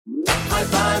High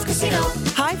Five Casino.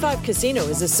 High Five Casino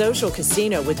is a social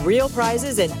casino with real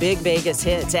prizes and big Vegas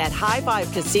hits at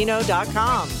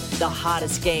highfivecasino.com. The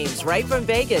hottest games right from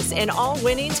Vegas, and all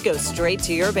winnings go straight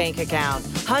to your bank account.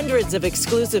 Hundreds of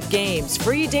exclusive games,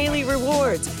 free daily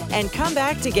rewards, and come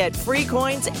back to get free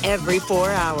coins every 4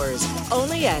 hours.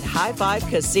 Only at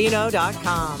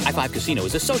highfivecasino.com. High Five Casino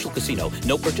is a social casino.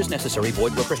 No purchase necessary.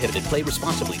 Void where prohibited. Play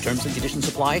responsibly. Terms and conditions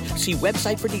apply. See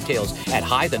website for details at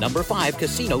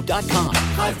high5casino.com.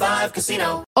 High Five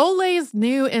Casino. Olay's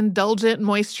new Indulgent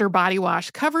Moisture Body Wash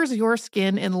covers your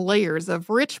skin in layers of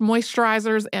rich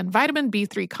moisturizers and vitamin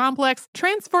B3 complex,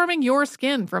 transforming your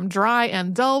skin from dry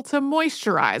and dull to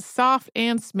moisturized, soft,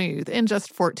 and smooth in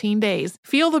just 14 days.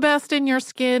 Feel the best in your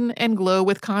skin and glow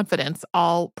with confidence,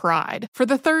 all pride. For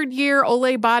the third year,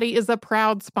 Olay Body is a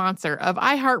proud sponsor of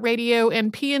iHeartRadio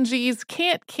and P&G's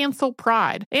Can't Cancel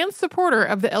Pride and supporter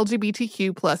of the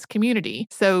LGBTQ plus community.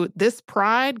 So this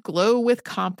pride, glow with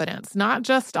confidence, not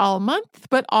just all month,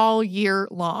 but all year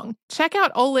long. Check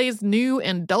out Olay's new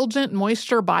Indulgent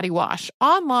Moisture Body Wash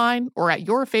online or at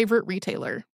your favorite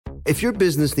retailer. If your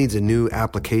business needs a new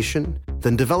application,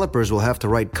 then developers will have to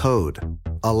write code.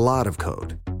 A lot of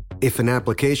code. If an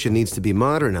application needs to be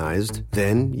modernized,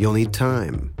 then you'll need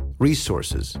time,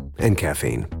 resources, and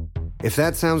caffeine. If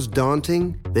that sounds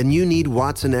daunting, then you need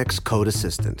Watson X Code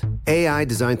Assistant. AI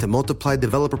designed to multiply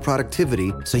developer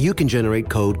productivity so you can generate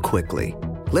code quickly.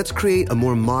 Let's create a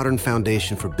more modern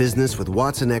foundation for business with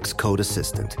Watson X Code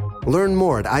Assistant. Learn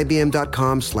more at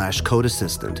ibm.com/code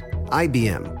assistant.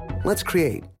 IBM. Let's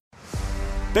create.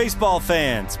 Baseball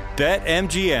fans,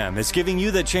 BetMGM is giving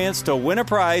you the chance to win a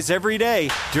prize every day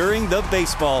during the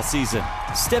baseball season.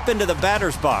 Step into the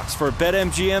batter's box for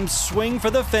BetMGM's Swing for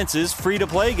the Fences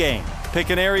free-to-play game. Pick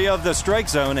an area of the strike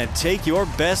zone and take your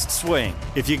best swing.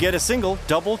 If you get a single,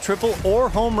 double, triple, or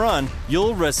home run,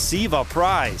 you'll receive a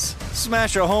prize.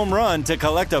 Smash a home run to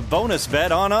collect a bonus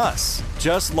bet on us.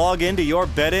 Just log into your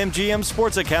BetMGM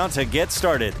sports account to get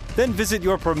started. Then visit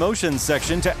your promotions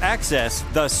section to access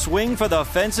the Swing for the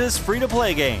Fences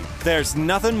free-to-play game. There's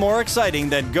nothing more exciting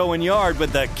than going yard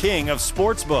with the king of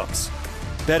sportsbooks.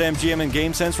 BetMGM and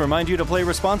GameSense remind you to play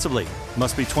responsibly.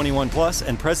 Must be 21 plus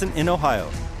and present in Ohio.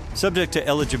 Subject to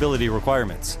eligibility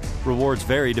requirements. Rewards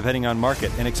vary depending on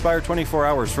market and expire 24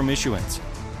 hours from issuance.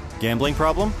 Gambling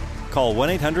problem? Call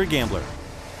 1-800-GAMBLER.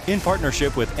 In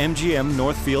partnership with MGM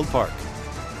Northfield Park.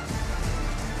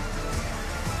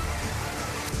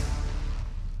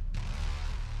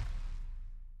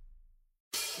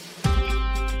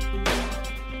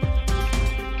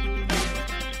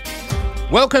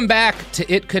 Welcome back to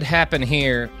It Could Happen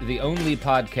Here, the only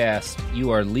podcast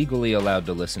you are legally allowed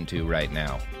to listen to right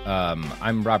now.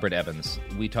 I'm Robert Evans.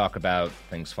 We talk about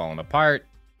things falling apart,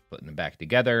 putting them back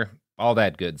together, all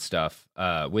that good stuff.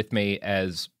 With me,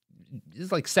 as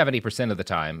is like 70% of the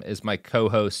time, is my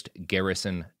co-host,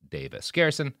 Garrison Davis.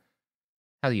 Garrison,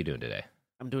 how are you doing today?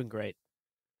 I'm doing great.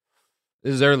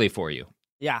 This is early for you.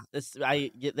 Yeah,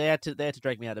 they had to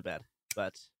drag me out of bed,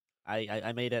 but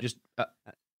I made it.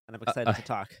 And I'm excited to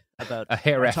talk about a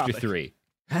hair after topic. 3.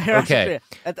 A hair Okay.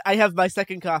 after 3. And I have my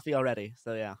second coffee already,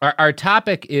 so yeah. Our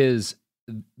topic is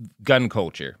gun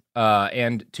culture.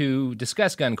 And to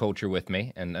discuss gun culture with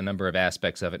me and a number of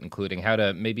aspects of it, including how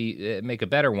to maybe make a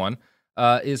better one,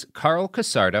 is Carl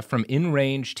Casarda from In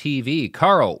Range TV.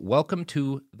 Carl, welcome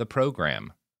to the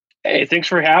program. Hey, thanks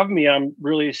for having me. I'm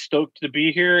really stoked to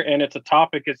be here. And it's a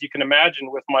topic, as you can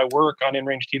imagine, with my work on In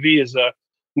Range TV is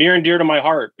near and dear to my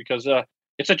heart because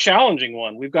it's a challenging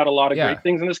one. We've got a lot of great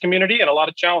things in this community and a lot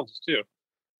of challenges too.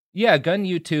 Yeah, Gun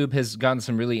YouTube has gone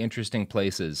some really interesting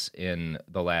places in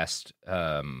the last,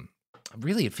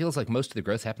 really it feels like most of the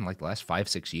growth happened like the last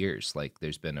 5-6 years. Like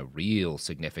there's been a real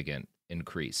significant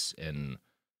increase in,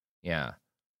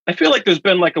 I feel like there's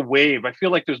been like a wave. I feel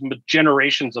like there's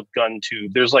generations of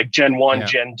GunTube. There's like Gen 1,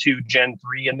 Gen 2, Gen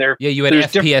 3 in there. Yeah, you had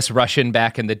FPS Russian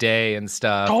back in the day and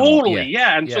stuff. Totally,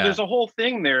 And so there's a whole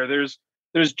thing there.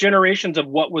 There's generations of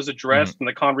what was addressed in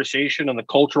the conversation and the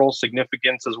cultural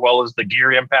significance as well as the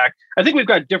gear impact. I think we've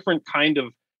got different kind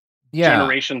of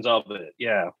generations of it.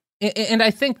 Yeah. And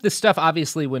I think the stuff,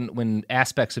 obviously, when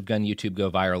aspects of Gun YouTube go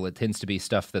viral, it tends to be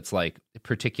stuff that's like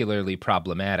particularly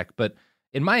problematic. But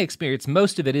in my experience,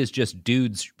 most of it is just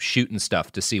dudes shooting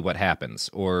stuff to see what happens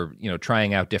or,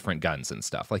 trying out different guns and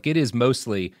stuff. Like it is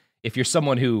mostly, if you're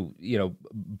someone who,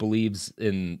 believes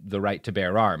in the right to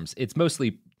bear arms, it's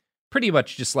mostly pretty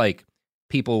much just like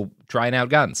people trying out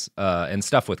guns and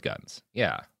stuff with guns.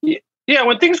 Yeah. Yeah.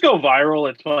 When things go viral,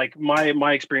 it's like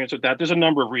my experience with that. There's a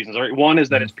number of reasons. Right? One is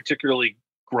that it's particularly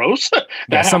gross.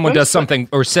 Someone does something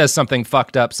or says something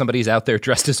fucked up. Somebody's out there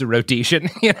dressed as a Rhodesian,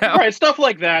 Right, stuff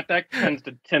like that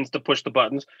tends to push the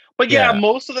buttons. But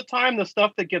most of the time, the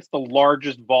stuff that gets the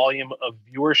largest volume of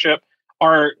viewership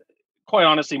are quite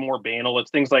honestly more banal.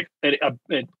 It's things like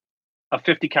a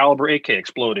 50 caliber AK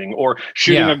exploding, or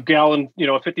shooting a gallon,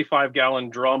 a 55 gallon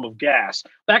drum of gas.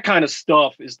 That kind of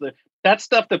stuff is that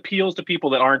stuff that appeals to people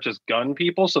that aren't just gun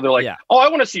people. So they're like, oh, I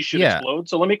want to see shit explode.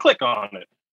 So let me click on it.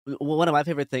 One of my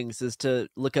favorite things is to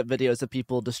look at videos of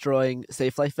people destroying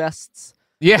Safe Life vests.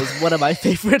 Yeah, is one of my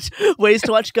favorite ways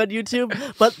to watch gun YouTube.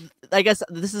 But I guess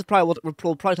this is probably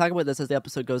we'll probably talk about this as the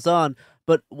episode goes on.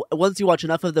 But once you watch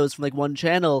enough of those from like one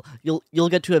channel, you'll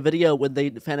get to a video when they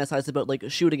fantasize about like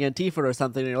shooting Antifa or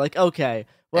something, and you're like, okay,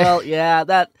 well,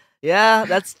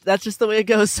 that's just the way it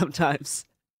goes sometimes.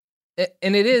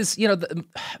 And it is,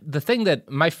 the thing that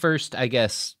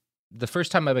the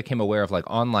first time I became aware of like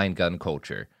online gun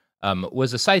culture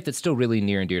was a site that's still really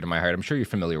near and dear to my heart. I'm sure you're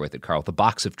familiar with it, Carl, The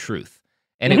Box of Truth.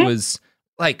 And it was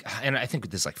like, and I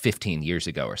think this is like 15 years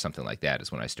ago or something like that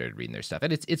is when I started reading their stuff.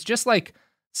 And it's just like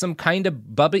some kind of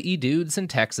Bubba-y dudes in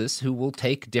Texas who will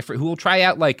try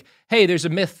out like, hey, there's a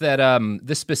myth that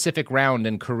this specific round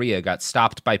in Korea got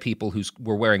stopped by people who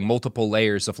were wearing multiple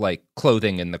layers of like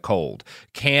clothing in the cold.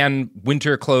 Can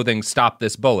winter clothing stop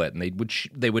this bullet? And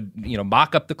they would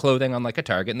mock up the clothing on like a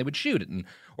target and they would shoot it.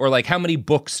 Or like, how many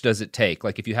books does it take?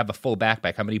 Like if you have a full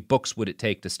backpack, how many books would it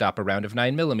take to stop a round of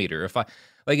 9mm?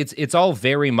 It's all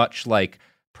very much like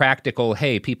practical.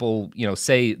 Hey, people,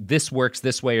 say this works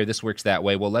this way or this works that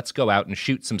way. Well, let's go out and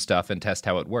shoot some stuff and test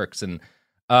how it works. And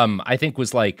I think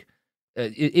was like,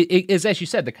 it is, as you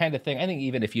said, the kind of thing I think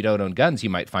even if you don't own guns, you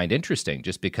might find interesting,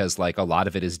 just because like a lot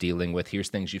of it is dealing with here's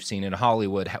things you've seen in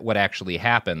Hollywood, what actually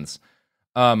happens.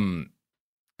 So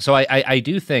I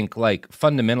do think like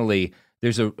fundamentally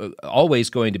there's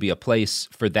always going to be a place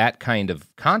for that kind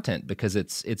of content, because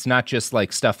it's not just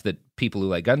like stuff that people who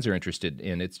like guns are interested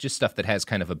in. It's just stuff that has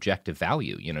kind of objective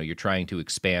value. You're trying to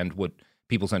expand what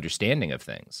people's understanding of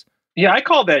things. Yeah, I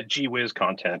call that gee whiz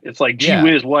content. It's like gee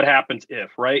whiz, what happens if,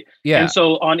 right? Yeah. And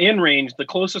so on InRange, the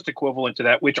closest equivalent to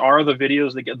that, which are the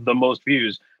videos that get the most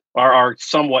views, are our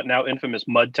somewhat now infamous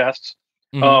mud tests.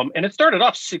 Mm-hmm. And it started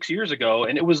off 6 years ago,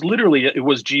 and it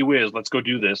was gee whiz, let's go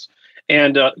do this.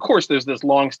 And of course, there's this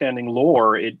long-standing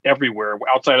lore everywhere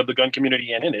outside of the gun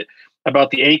community and in it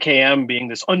about the AKM being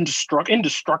this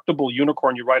indestructible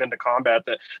unicorn you ride into combat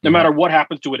that no matter what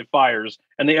happens to it, it fires,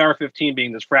 and the AR-15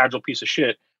 being this fragile piece of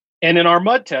shit. And in our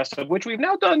mud test, of which we've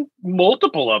now done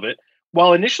multiple of it,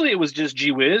 while initially it was just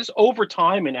gee whiz, over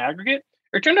time in aggregate,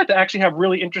 it turned out to actually have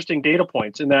really interesting data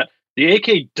points in that the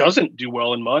AK doesn't do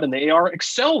well in mud and the AR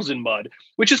excels in mud,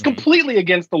 which is completely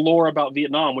against the lore about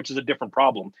Vietnam, which is a different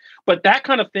problem. But that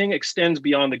kind of thing extends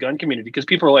beyond the gun community, because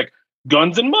people are like,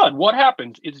 guns in mud, what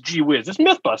happened? It's gee whiz. It's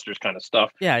Mythbusters kind of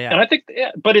stuff. Yeah. And I think,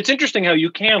 but it's interesting how you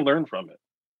can learn from it.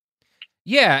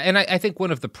 Yeah, and I think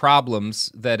one of the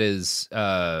problems that is,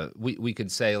 we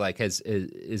could say like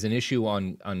is an issue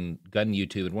on gun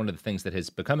YouTube, and one of the things that has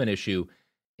become an issue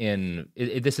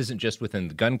this isn't just within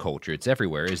the gun culture, it's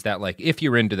everywhere, is that like if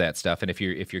you're into that stuff and if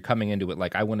you're coming into it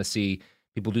like, I want to see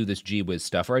people do this gee whiz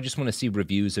stuff, or I just want to see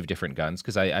reviews of different guns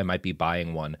because I might be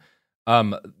buying one,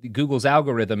 Google's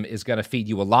algorithm is going to feed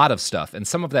you a lot of stuff, and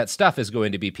some of that stuff is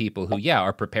going to be people who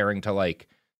are preparing to like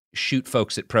shoot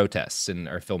folks at protests and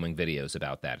are filming videos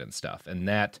about that and stuff, and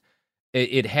that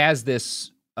it has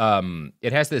this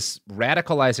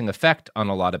radicalizing effect on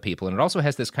a lot of people, and it also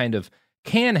has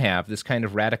can have this kind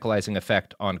of radicalizing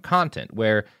effect on content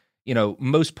where,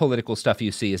 most political stuff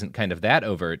you see isn't kind of that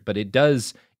overt, but it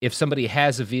does, if somebody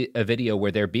has a video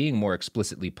where they're being more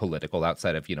explicitly political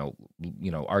outside of,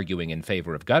 arguing in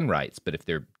favor of gun rights, but if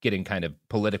they're getting kind of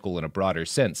political in a broader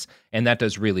sense, and that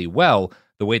does really well,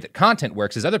 the way that content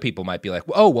works is other people might be like,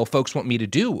 oh, well, folks want me to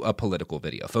do a political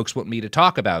video. Folks want me to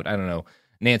talk about, I don't know,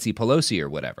 Nancy Pelosi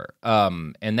or whatever.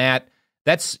 And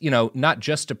that's, not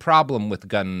just a problem with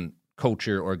gun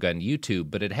culture or gun YouTube,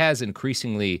 but it has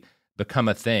increasingly become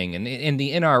a thing. And in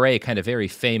the NRA, kind of very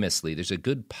famously, there's a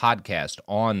good podcast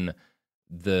on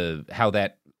how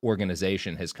that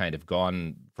organization has kind of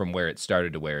gone from where it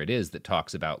started to where it is, that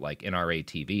talks about like NRA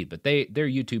TV. But their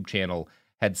YouTube channel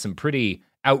had some pretty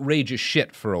outrageous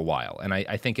shit for a while, and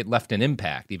I think it left an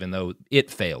impact, even though it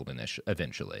failed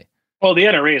eventually. Well, the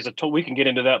NRA is we can get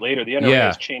into that later. The NRA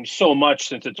has changed so much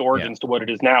since its origins to what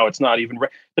it is now. It's not even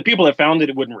the people that founded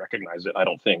it wouldn't recognize it, I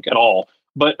don't think, at all.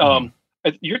 But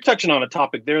you're touching on a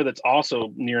topic there that's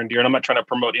also near and dear, and I'm not trying to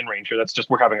promote InRange here. That's just,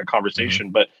 we're having a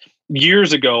conversation. But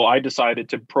years ago, I decided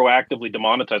to proactively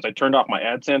demonetize. I turned off my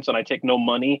AdSense, and I take no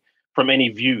money from any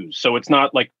views. So it's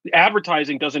not like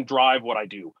advertising doesn't drive what I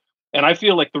do. And I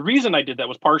feel like the reason I did that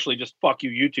was partially just fuck you,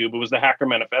 YouTube. It was the hacker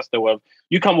manifesto of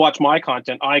you come watch my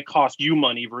content, I cost you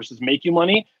money versus make you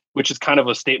money, which is kind of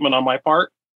a statement on my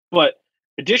part. But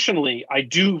additionally, I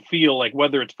do feel like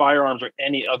whether it's firearms or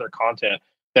any other content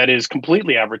that is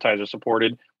completely advertiser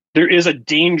supported, there is a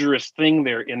dangerous thing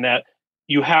there in that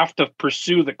you have to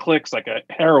pursue the clicks like a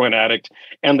heroin addict,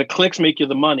 and the clicks make you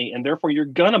the money. And therefore you're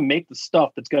going to make the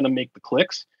stuff that's going to make the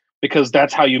clicks, because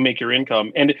that's how you make your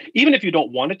income. And even if you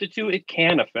don't want it to, it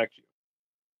can affect you.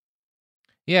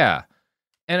 Yeah.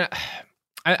 And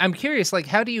I'm curious, like,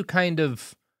 how do you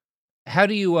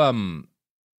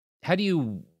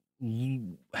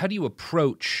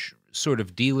approach sort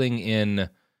of dealing in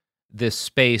this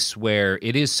space where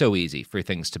it is so easy for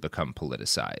things to become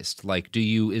politicized? Like,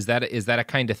 is that a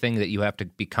kind of thing that you have to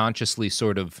be consciously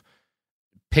sort of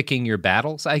picking your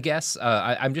battles, I guess?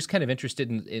 I'm just kind of interested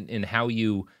in how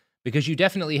you, because you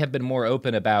definitely have been more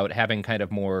open about having kind of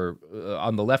more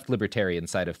on the left libertarian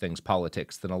side of things,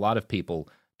 politics, than a lot of people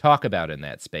talk about in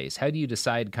that space. How do you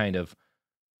decide kind of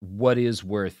what is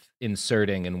worth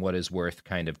inserting and what is worth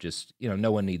kind of just,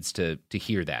 no one needs to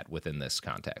hear that within this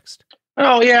context?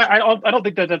 Oh yeah, I don't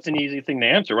think that's an easy thing to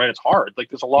answer, right? It's hard. Like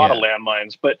there's a lot of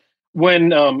landmines, but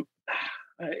when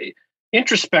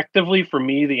introspectively for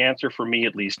me, the answer for me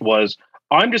at least was,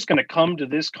 I'm just going to come to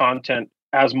this content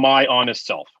as my honest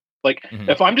self. Like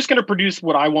if I'm just going to produce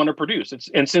what I want to produce,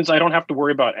 and since I don't have to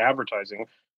worry about advertising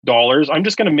dollars, I'm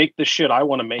just going to make the shit I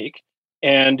want to make.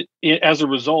 And as a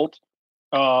result,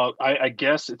 I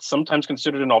guess it's sometimes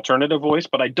considered an alternative voice,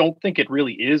 but I don't think it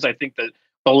really is. I think that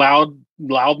the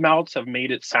loudmouths have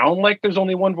made it sound like there's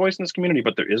only one voice in this community,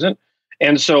 but there isn't.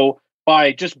 And so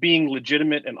by just being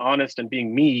legitimate and honest and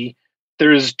being me,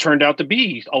 there's turned out to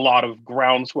be a lot of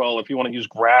groundswell, if you want to use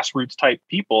grassroots type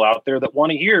people out there that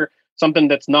want to hear something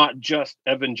that's not just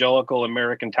evangelical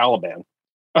American Taliban.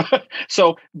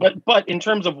 So, but in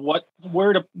terms of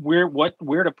where to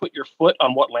put your foot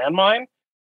on what landmine,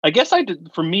 I guess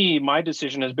for me, my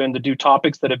decision has been to do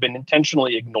topics that have been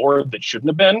intentionally ignored that shouldn't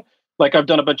have been. Like I've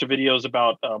done a bunch of videos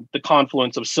about the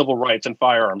confluence of civil rights and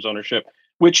firearms ownership,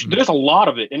 which there's a lot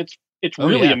of it. And it's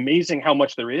really amazing how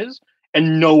much there is,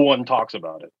 and no one talks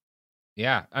about it.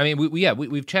 Yeah. I mean,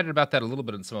 we've chatted about that a little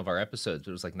bit in some of our episodes.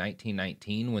 It was like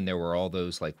 1919 when there were all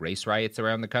those like race riots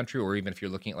around the country, or even if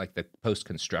you're looking at like the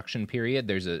post-construction period,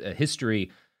 there's a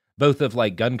history both of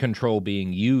like gun control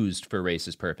being used for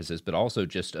racist purposes, but also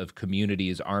just of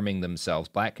communities arming themselves,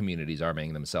 black communities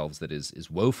arming themselves, that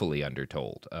is woefully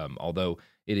undertold. Although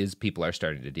people are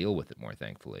starting to deal with it more,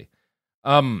 thankfully.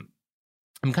 I'm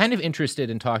kind of interested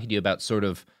in talking to you about sort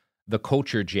of the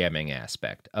culture jamming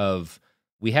aspect of,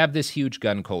 we have this huge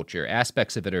gun culture.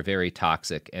 Aspects of it are very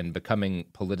toxic and becoming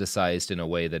politicized in a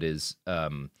way that is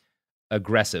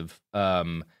aggressive.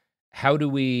 How do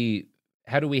we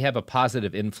have a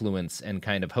positive influence and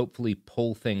kind of hopefully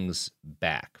pull things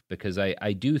back? Because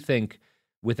I do think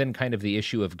within kind of the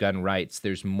issue of gun rights,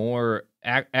 there's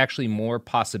actually more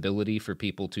possibility for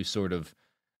people to sort of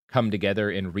come together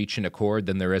and reach an accord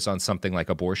than there is on something like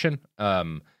abortion.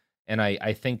 And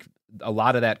I think a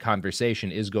lot of that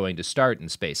conversation is going to start in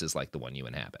spaces like the one you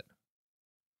inhabit.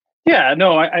 Yeah,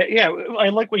 no, I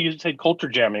like what you said, culture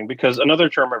jamming, because another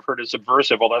term I've heard is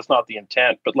subversive. Well, that's not the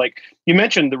intent, but like you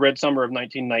mentioned the Red Summer of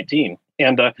 1919,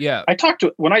 and I talked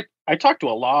to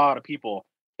a lot of people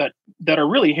that are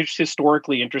really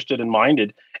historically interested and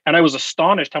minded, and I was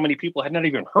astonished how many people had not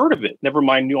even heard of it. Never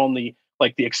mind knew only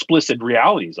like the explicit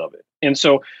realities of it. And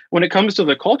so when it comes to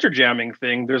the culture jamming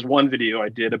thing, there's one video I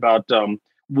did about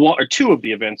one or two of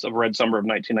the events of Red Summer of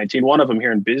 1919. One of them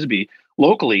here in Bisbee,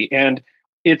 locally, and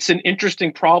it's an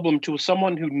interesting problem to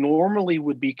someone who normally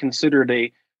would be considered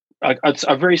a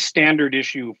very standard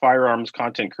issue firearms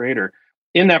content creator.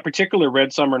 In that particular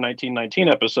Red Summer 1919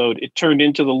 episode, it turned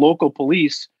into the local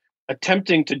police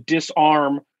attempting to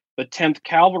disarm the 10th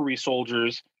Cavalry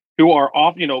soldiers who are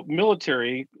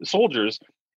military soldiers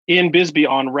in Bisbee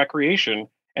on recreation.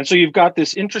 And so you've got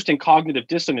this interesting cognitive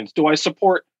dissonance. Do I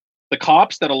support the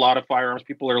cops that a lot of firearms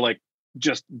people are like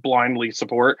just blindly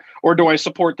support, or do I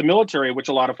support the military, which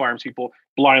a lot of firearms people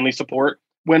blindly support,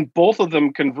 when both of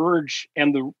them converge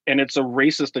and it's a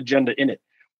racist agenda in it?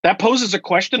 That poses a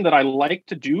question that I like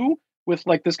to do with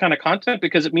like this kind of content,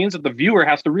 because it means that the viewer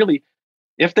has to really,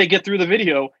 if they get through the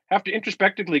video, have to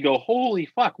introspectively go, holy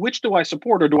fuck, which do I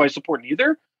support, or do I support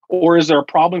neither? Or is there a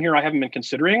problem here I haven't been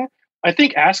considering? I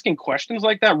think asking questions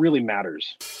like that really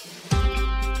matters.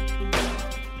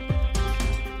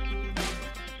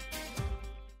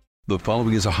 The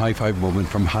following is a high five moment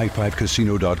from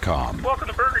highfivecasino.com. Welcome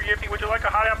to Burger Yippee. Would you like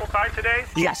a hot apple pie today?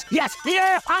 Yes,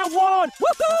 yeah, I won!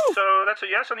 Woohoo! So that's a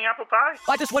yes on the apple pie?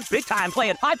 I just went big time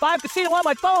playing High Five Casino on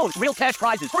my phone. Real cash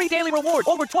prizes, free daily rewards,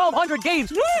 over 1,200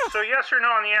 games. Yeah! So yes or no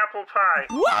on the apple pie?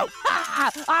 Whoa!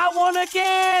 I won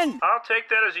again! I'll take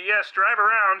that as a yes. Drive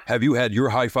around. Have you had your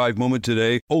high five moment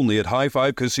today? Only at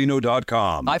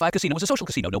highfivecasino.com. High Five Casino is a social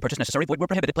casino. No purchase necessary. Void where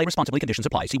prohibited. Play responsibly. Conditions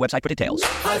apply. See website for details.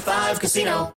 High Five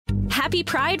Casino. Happy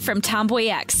Pride from Tomboy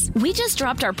X. We just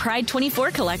dropped our Pride 24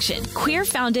 collection. Queer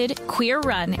founded, queer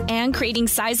run, and creating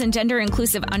size and gender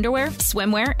inclusive underwear,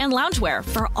 swimwear, and loungewear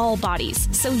for all bodies,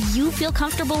 so you feel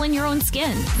comfortable in your own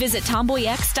skin. Visit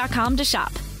tomboyx.com to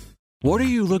shop. What are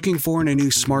you looking for in a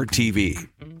new smart TV?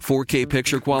 4K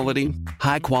picture quality?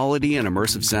 High quality and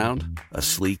immersive sound? A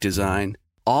sleek design?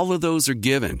 All of those are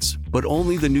givens, but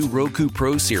only the new Roku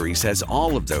Pro Series has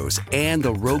all of those and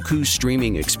the Roku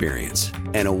streaming experience,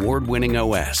 an award-winning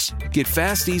OS. Get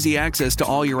fast, easy access to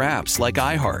all your apps like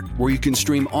iHeart, where you can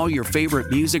stream all your favorite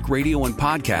music, radio, and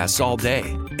podcasts all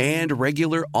day, and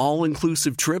regular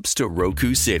all-inclusive trips to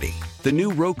Roku City. The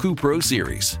new Roku Pro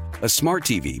Series, a smart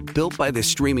TV built by the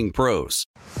streaming pros.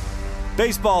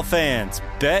 Baseball fans,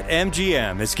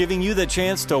 BetMGM is giving you the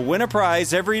chance to win a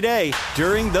prize every day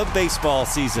during the baseball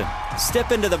season.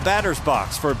 Step into the batter's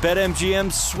box for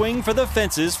BetMGM's Swing for the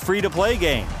Fences free-to-play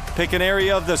game. Pick an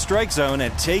area of the strike zone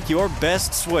and take your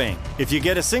best swing. If you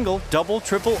get a single, double,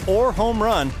 triple, or home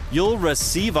run, you'll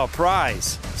receive a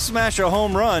prize. Smash a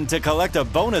home run to collect a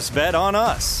bonus bet on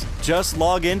us. Just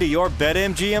log into your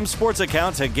BetMGM sports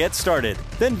account to get started.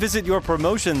 Then visit your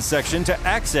promotions section to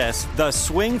access the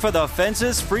Swing for the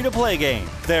Fences free-to-play game.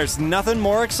 There's nothing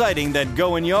more exciting than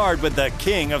going yard with the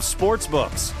king of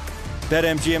sportsbooks.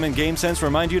 BetMGM and GameSense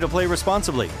remind you to play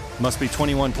responsibly. Must be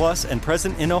 21 plus and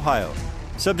present in Ohio.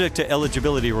 Subject to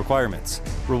eligibility requirements.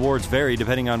 Rewards vary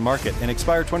depending on market and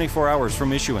expire 24 hours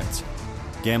from issuance.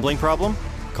 Gambling problem?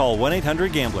 Call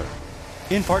 1-800-GAMBLER.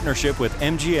 In partnership with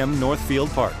MGM Northfield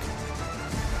Park.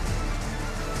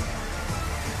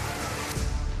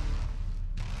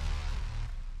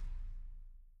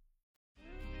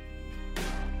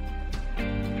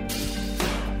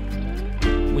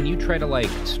 When you try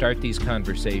to start these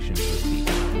conversations with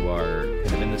people who are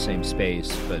kind of in the same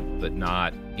space, but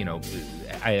not,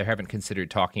 I haven't considered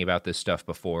talking about this stuff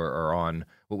before, or on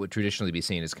what would traditionally be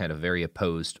seen as kind of very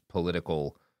opposed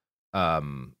political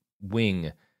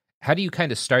wing. How do you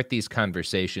kind of start these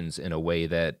conversations in a way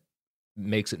that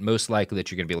makes it most likely that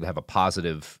you're going to be able to have a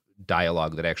positive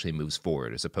dialogue that actually moves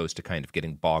forward, as opposed to kind of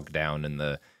getting bogged down in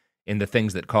the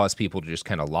things that cause people to just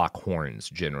kind of lock horns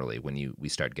generally when we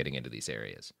start getting into these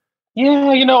areas? Yeah,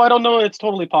 I don't know. It's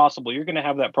totally possible. You're going to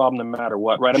have that problem no matter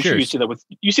what, right? I'm sure you see that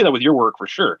with your work for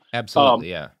sure. Absolutely,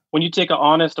 yeah. When you take an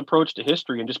honest approach to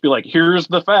history and just be like, here's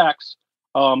the facts,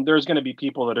 there's going to be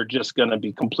people that are just going to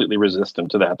be completely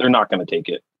resistant to that. They're not going to take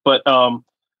it. But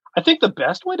I think the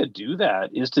best way to do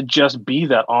that is to just be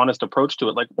that honest approach to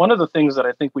it. Like, one of the things that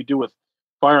I think we do with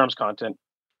firearms content,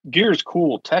 gear is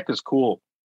cool, tech is cool,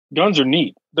 guns are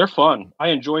neat, they're fun. I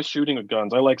enjoy shooting with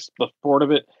guns. I like the sport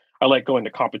of it. I like going to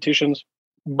competitions.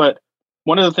 But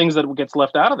one of the things that gets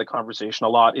left out of the conversation a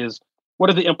lot is, what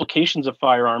are the implications of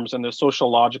firearms and the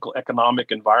sociological, economic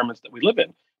environments that we live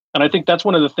in? And I think that's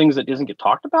one of the things that doesn't get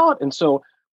talked about. And so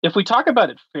if we talk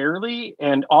about it fairly,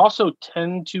 and also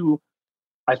tend to,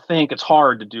 I think it's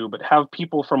hard to do, but have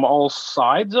people from all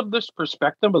sides of this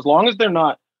perspective, as long as they're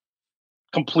not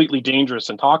completely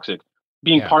dangerous and toxic,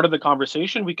 being part of the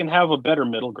conversation, we can have a better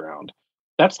middle ground.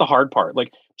 That's the hard part.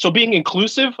 So being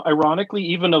inclusive, ironically,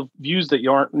 even of views that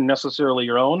aren't necessarily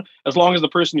your own, as long as the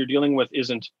person you're dealing with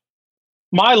isn't.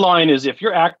 My line is, if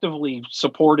you're actively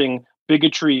supporting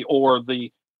bigotry or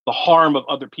the harm of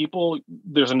other people,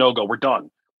 there's a no-go. We're done.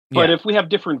 But if we have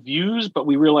different views, but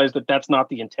we realize that that's not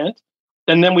the intent,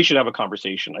 then we should have a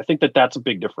conversation. I think that that's a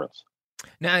big difference.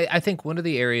 Now, I think one of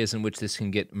the areas in which this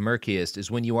can get murkiest is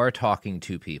when you are talking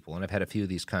to people, and I've had a few of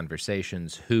these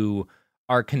conversations, who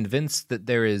are convinced that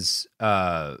there is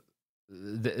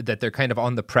that they're kind of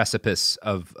on the precipice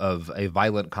of a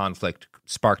violent conflict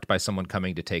sparked by someone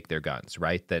coming to take their guns,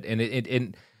 right?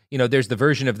 There's the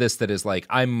version of this that is like,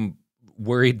 I'm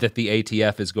worried that the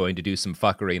ATF is going to do some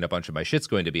fuckery and a bunch of my shit's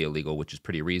going to be illegal, which is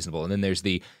pretty reasonable. And then there's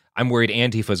I'm worried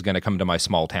Antifa is going to come to my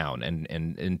small town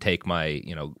and take my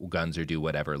guns or do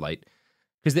whatever.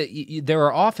 Because there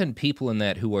are often people in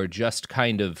that who are just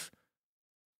kind of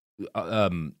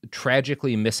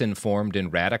tragically misinformed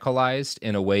and radicalized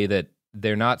in a way that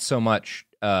they're not so much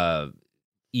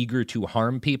eager to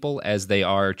harm people as they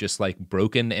are just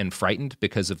broken and frightened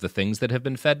because of the things that have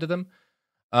been fed to them.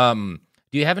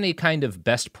 Do you have any kind of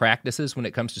best practices when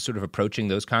it comes to sort of approaching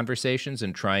those conversations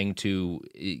and trying to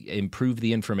improve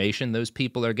the information those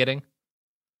people are getting?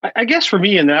 I guess for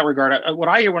me in that regard, when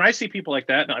I see people like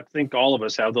that, and I think all of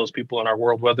us have those people in our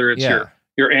world, whether it's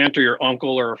your aunt or your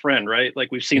uncle or a friend, right?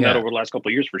 Like we've seen that over the last couple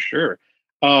of years for sure.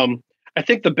 I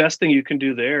think the best thing you can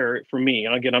do there for me,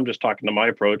 and again, I'm just talking to my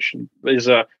approach, is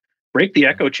break the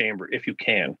echo chamber if you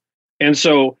can. And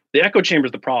so the echo chamber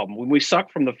is the problem. When we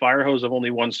suck from the fire hose of only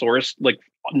one source, like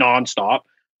nonstop,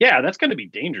 that's going to be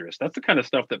dangerous. That's the kind of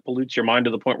stuff that pollutes your mind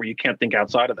to the point where you can't think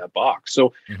outside of that box.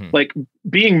 So like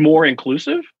being more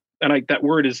inclusive, and that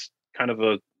word is kind of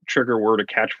a trigger word, a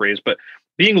catchphrase, but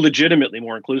being legitimately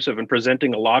more inclusive and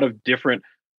presenting a lot of different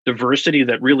diversity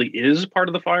that really is part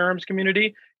of the firearms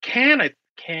community can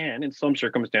in some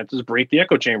circumstances break the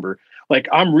echo chamber. Like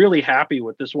I'm really happy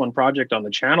with this one project on the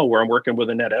channel where I'm working with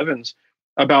Annette Evans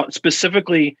about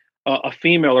specifically a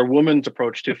female or woman's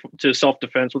approach to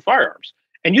self-defense with firearms.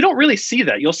 And you don't really see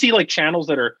that. You'll see like channels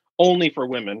that are only for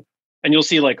women, and you'll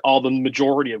see like all the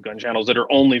majority of gun channels that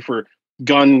are only for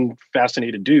gun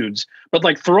fascinated dudes. But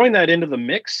like throwing that into the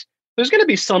mix, there's going to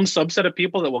be some subset of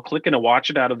people that will click in and watch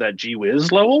it out of that gee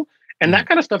whiz level. And that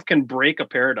kind of stuff can break a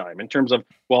paradigm in terms of,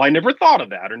 well, I never thought of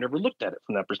that or never looked at it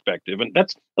from that perspective. And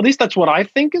that's what I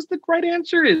think is the right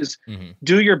answer is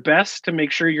do your best to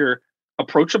make sure you're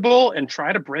approachable and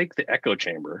try to break the echo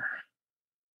chamber.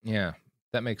 Yeah,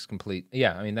 that makes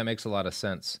that makes a lot of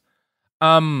sense.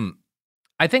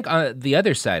 I think the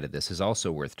other side of this is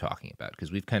also worth talking about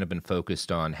because we've kind of been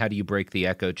focused on how do you break the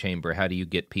echo chamber? How do you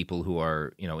get people who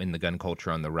are, in the gun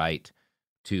culture on the right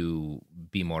to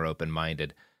be more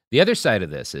open-minded? The other side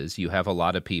of this is you have a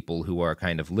lot of people who are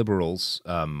kind of liberals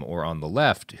or on the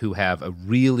left who have a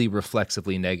really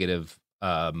reflexively negative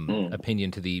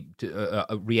opinion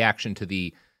a reaction to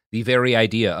the very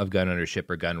idea of gun ownership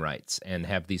or gun rights, and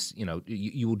have these,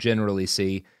 you will generally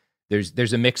see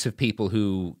there's a mix of people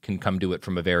who can come to it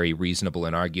from a very reasonable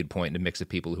and argued point, and a mix of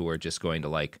people who are just going to,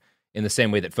 like, in the same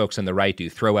way that folks on the right do,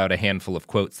 throw out a handful of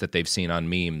quotes that they've seen on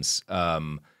memes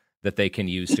that they can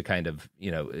use to kind of,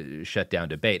 shut down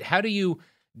debate. How do you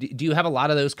have a lot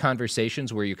of those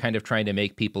conversations where you're kind of trying to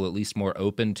make people at least more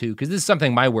open to, because this is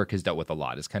something my work has dealt with a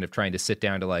lot, is kind of trying to sit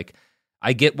down to like,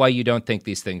 I get why you don't think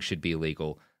these things should be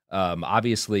legal.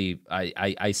 Obviously,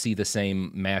 I see the same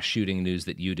mass shooting news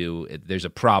that you do. There's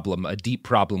a deep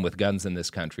problem with guns in this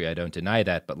country. I don't deny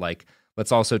that. But like,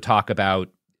 let's also talk about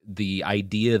the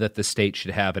idea that the state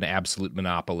should have an absolute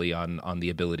monopoly on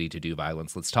the ability to do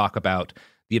violence. Let's talk about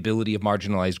the ability of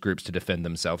marginalized groups to defend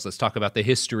themselves. Let's talk about the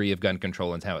history of gun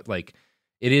control and how it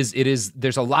is.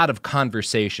 There's a lot of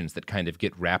conversations that kind of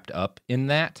get wrapped up in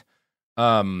that.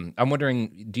 I'm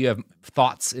wondering, do you have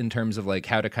thoughts in terms of like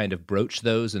how to kind of broach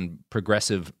those and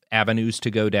progressive avenues to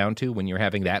go down to when you're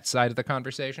having that side of the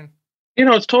conversation?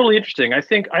 It's totally interesting. I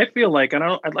feel like, and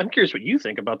I'm curious what you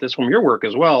think about this from your work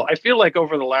as well. I feel like for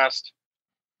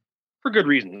good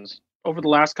reasons, over the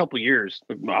last couple of years,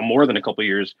 more than a couple of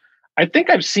years, I think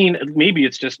I've seen, maybe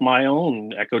it's just my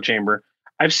own echo chamber,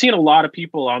 I've seen a lot of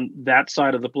people on that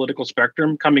side of the political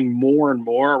spectrum coming more and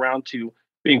more around to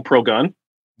being pro-gun.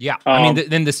 Yeah,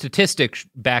 then the statistics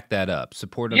back that up.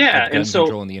 Support of gun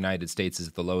control in the United States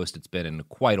is the lowest it's been in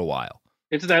quite a while.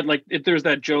 It's that, like, there's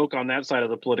that joke on that side of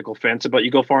the political fence about you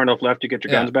go far enough left, you get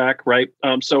your guns back, right?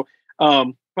 But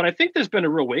I think there's been a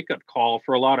real wake-up call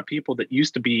for a lot of people that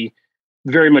used to be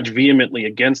very much vehemently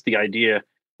against the idea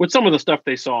with some of the stuff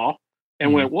they saw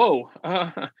and went, whoa,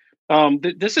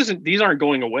 these aren't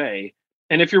going away.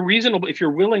 And if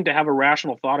you're willing to have a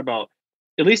rational thought about,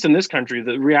 at least in this country,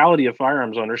 the reality of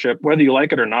firearms ownership, whether you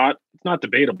like it or not, it's not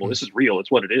debatable. This is real. It's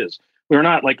what it is. We're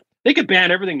not like, they could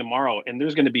ban everything tomorrow and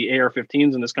there's going to be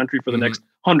AR-15s in this country for the next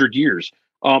 100 years.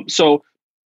 So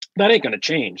that ain't going to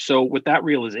change. So with that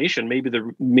realization, maybe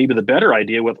the better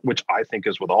idea, which I think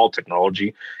is with all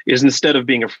technology, is instead of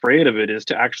being afraid of it, is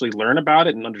to actually learn about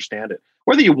it and understand it.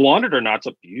 Whether you want it or not, it's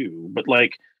up to you. But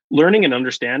like learning and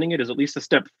understanding it is at least a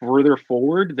step further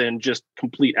forward than just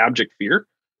complete abject fear.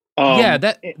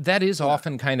 That is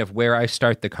often kind of where I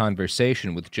start the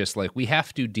conversation with just like, we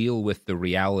have to deal with the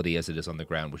reality as it is on the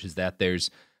ground, which is that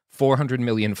there's 400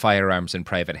 million firearms in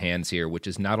private hands here, which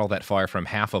is not all that far from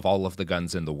half of all of the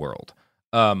guns in the world.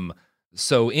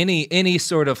 So any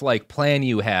sort of like plan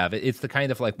you have, it's the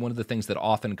kind of like one of the things that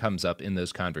often comes up in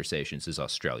those conversations is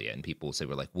Australia, and people will say,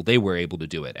 well, they were able to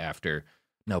do it after.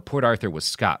 No, Port Arthur was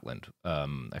Scotland.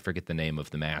 I forget the name of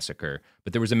the massacre,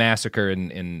 but there was a massacre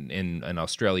in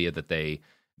Australia that they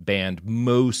banned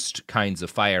most kinds of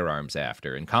firearms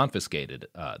after and confiscated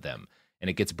them. And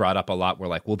it gets brought up a lot. We're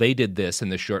like, well, they did this in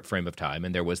this short frame of time,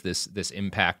 and there was this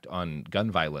impact on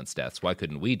gun violence deaths. Why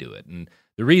couldn't we do it? And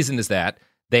the reason is that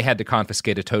they had to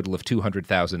confiscate a total of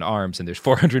 200,000 arms, and there's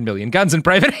 400 million guns in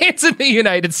private hands in the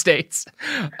United States.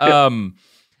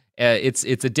 It's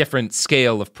a different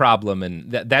scale of problem, and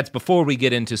that's before we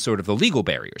get into sort of the legal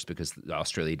barriers, because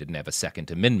Australia didn't have a Second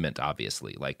Amendment,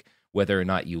 obviously. Like, whether or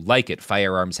not you like it,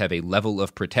 firearms have a level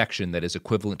of protection that is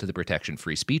equivalent to the protection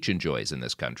free speech enjoys in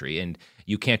this country, and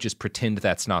you can't just pretend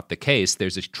that's not the case.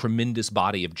 There's a tremendous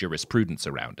body of jurisprudence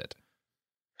around it.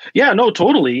 Yeah, no,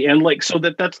 totally. And like, so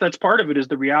that's part of it is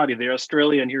the reality. The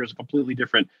Australian here is a completely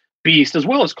different beast, as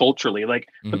well as culturally. Like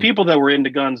the people that were into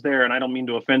guns there, and I don't mean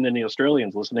to offend any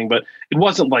Australians listening, but it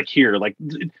wasn't like here. Like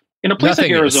in a place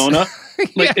like Arizona,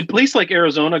 like a place like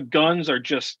Arizona, guns are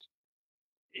just,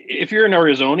 if you're an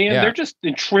Arizonian, they're just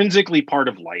intrinsically part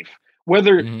of life.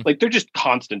 Whether like they're just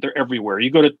constant, they're everywhere.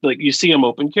 You go to, like, you see them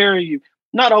open carry.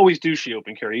 Not always douchey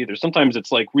open carry either. Sometimes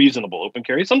it's like reasonable open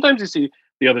carry. Sometimes you see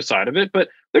the other side of it, but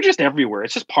they're just everywhere.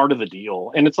 It's just part of the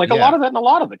deal. And it's like a lot of that in a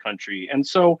lot of the country. And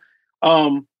so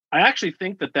I actually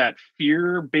think that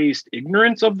fear-based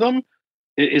ignorance of them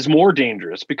is more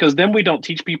dangerous, because then we don't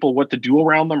teach people what to do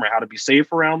around them or how to be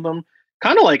safe around them.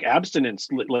 Kind of like abstinence,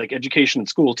 like education in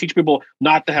school, teach people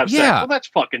not to have sex. Well, that's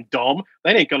fucking dumb.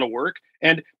 That ain't going to work.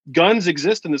 And guns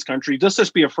exist in this country.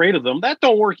 Just be afraid of them. That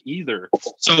don't work either.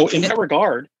 So in that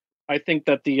regard, I think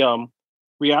that the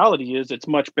reality is it's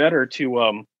much better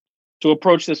to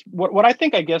approach this. What I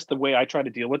think, I guess the way I try to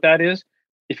deal with that is,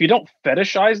 if you don't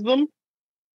fetishize them,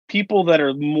 people that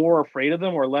are more afraid of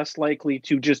them are less likely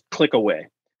to just click away.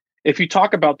 If you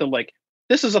talk about them like,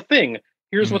 this is a thing,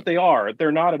 here's what they are.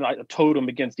 They're not a totem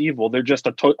against evil. They're just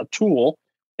a tool.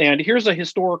 And here's a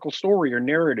historical story or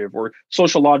narrative or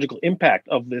sociological impact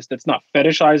of this that's not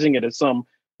fetishizing it as some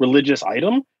religious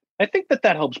item. I think that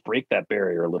helps break that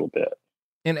barrier a little bit.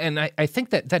 And I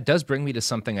think that does bring me to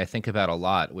something I think about a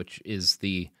lot, which is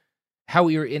how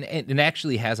we were in, and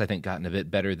actually has, I think, gotten a bit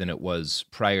better than it was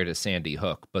prior to Sandy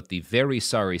Hook, but the very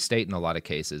sorry state in a lot of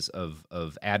cases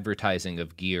of advertising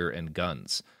of gear and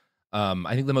guns.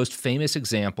 I think the most famous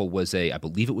example was I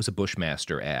believe it was a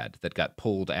Bushmaster ad that got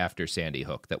pulled after Sandy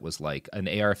Hook that was like an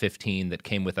AR-15 that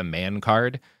came with a man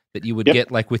card that you would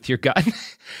get like with your gun.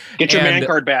 Get your man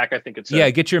card back, I think it said. Yeah,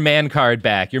 get your man card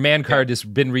back. Your man card has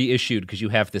been reissued because you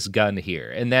have this gun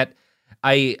here. And that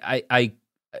I've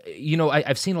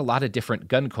seen a lot of different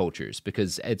gun cultures,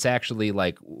 because it's actually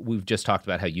like, we've just talked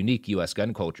about how unique U.S.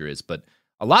 gun culture is, but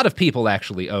a lot of people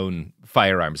actually own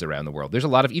firearms around the world. There's a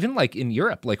lot of, even like in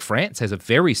Europe, like France has a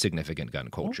very significant gun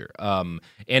culture. And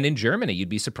in Germany, you'd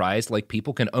be surprised, like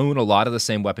people can own a lot of the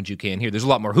same weapons you can here. There's a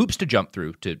lot more hoops to jump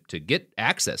through to get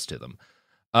access to them.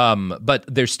 But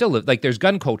there's still, like, there's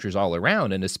gun cultures all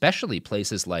around, and especially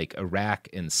places like Iraq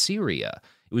and Syria.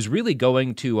 It was really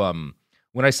going to,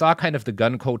 when I saw kind of the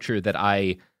gun culture that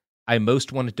I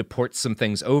most wanted to port some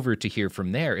things over to hear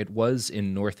from there, it was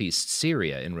in northeast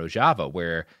Syria, in Rojava,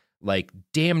 where like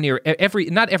damn near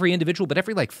not every individual, but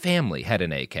every like family had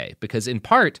an AK, because in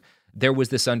part there was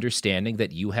this understanding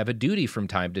that you have a duty from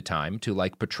time to time to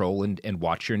like patrol and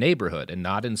watch your neighborhood, and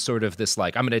not in sort of this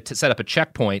like, I'm going to set up a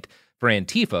checkpoint for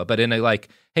Antifa, but in a like,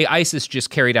 hey, ISIS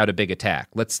just carried out a big attack.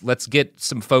 Let's get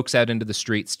some folks out into the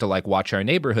streets to like watch our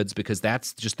neighborhoods, because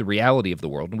that's just the reality of the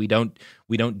world. And we don't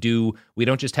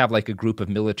just have like a group of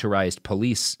militarized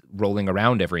police rolling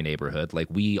around every neighborhood. Like,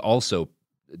 we also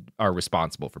are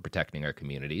responsible for protecting our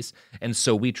communities. And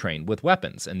so we train with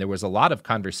weapons. And there was a lot of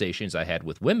conversations I had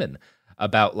with women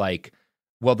about like,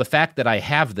 well, the fact that I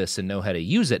have this and know how to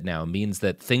use it now means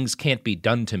that things can't be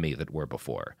done to me that were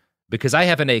before, because I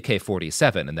have an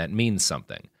AK-47 and that means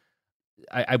something.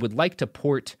 I would like to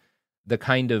port the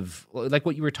kind of, like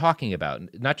what you were talking about,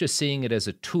 not just seeing it as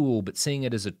a tool, but seeing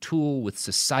it as a tool with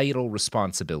societal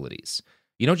responsibilities.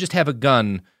 You don't just have a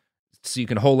gun so you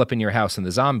can hole up in your house in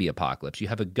the zombie apocalypse. You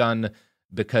have a gun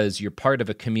because you're part of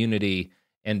a community,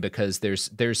 and because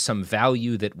there's some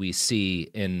value that we see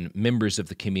in members of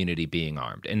the community being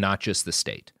armed, and not just the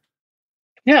state.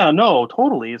 Yeah, no,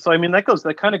 totally. So I mean, that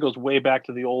kind of goes way back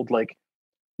to the old, like,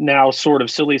 now sort of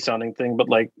silly sounding thing, but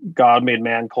like God made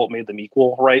man, cult made them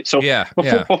equal, right? So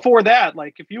before that,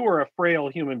 like if you were a frail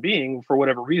human being for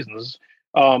whatever reasons,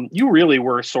 you really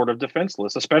were sort of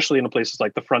defenseless, especially in the places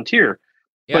like the frontier.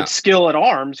 Yeah. But skill at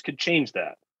arms could change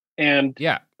that. And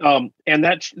and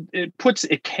that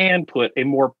it can put a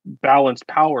more balanced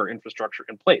power infrastructure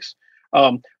in place.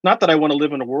 Not that I want to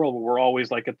live in a world where we're always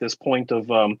like at this point of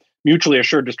mutually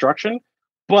assured destruction,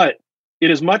 but it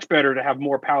is much better to have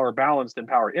more power balance than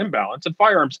power imbalance. And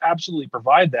firearms absolutely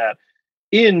provide that.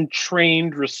 in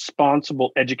trained,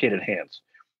 responsible, educated hands.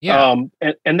 Yeah.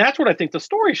 And that's what I think the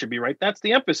story should be, right? That's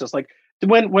the emphasis. Like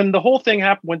when the whole thing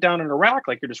went down in Iraq,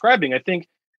 like you're describing, I think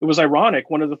it was ironic.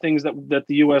 One of the things that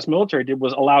the U.S. military did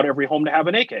was allowed every home to have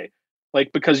an AK,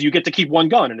 like because you get to keep one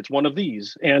gun and it's one of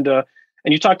these. And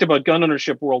you talked about gun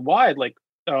ownership worldwide. Like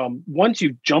once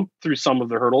you jump through some of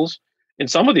the hurdles in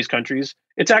some of these countries,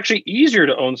 it's actually easier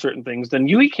to own certain things than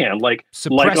you can, like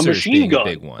a machine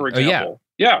gun, for example.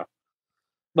 Yeah.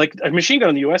 Like a machine gun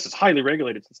in the U.S. is highly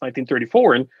regulated since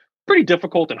 1934 and pretty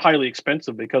difficult and highly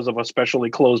expensive because of a specially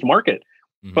closed market.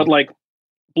 Mm-hmm. But like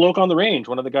Bloke on the Range,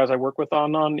 one of the guys I work with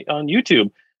on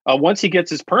YouTube, once he gets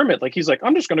his permit, like he's like,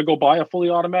 I'm just going to go buy a fully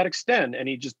automatic Sten, and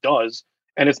he just does.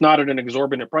 And it's not at an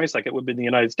exorbitant price like it would be in the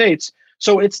United States.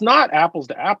 So it's not apples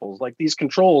to apples. Like these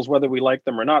controls, whether we like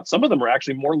them or not, some of them are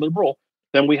actually more liberal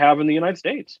than we have in the United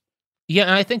States. Yeah,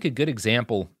 and I think a good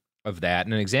example of that,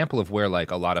 and an example of where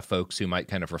like a lot of folks who might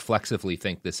kind of reflexively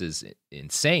think this is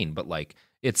insane, but like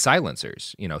it's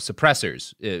silencers,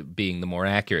 suppressors being the more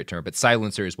accurate term, but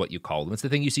silencer is what you call them. It's the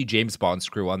thing you see James Bond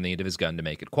screw on the end of his gun to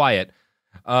make it quiet.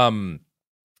 And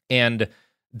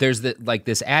there's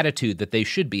this attitude that they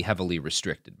should be heavily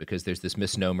restricted because there's this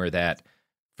misnomer that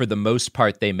for the most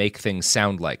part, they make things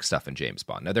sound like stuff in James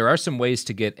Bond. Now, there are some ways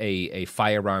to get a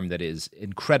firearm that is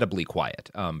incredibly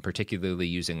quiet, particularly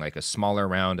using like a smaller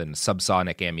round and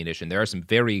subsonic ammunition. There are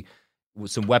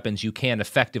some weapons you can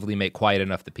effectively make quiet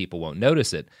enough that people won't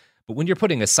notice it. But when you're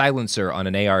putting a silencer on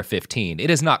an AR-15, it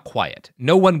is not quiet.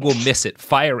 No one will miss it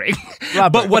firing.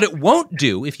 But what it won't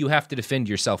do, if you have to defend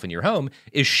yourself in your home,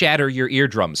 is shatter your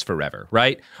eardrums forever,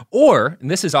 right? Or,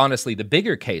 and this is honestly the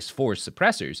bigger case for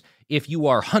suppressors, if you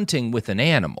are hunting with an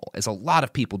animal, as a lot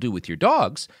of people do with your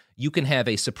dogs, you can have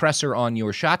a suppressor on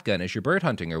your shotgun as you're bird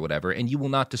hunting or whatever, and you will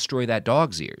not destroy that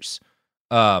dog's ears.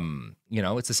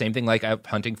 It's the same thing like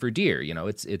hunting for deer.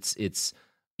 It's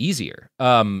easier.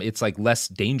 It's like less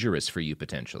dangerous for you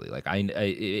potentially. Like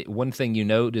one thing you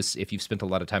notice if you've spent a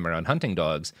lot of time around hunting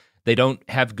dogs, they don't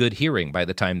have good hearing by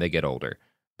the time they get older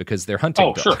because they're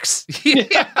hunting dogs. Sure.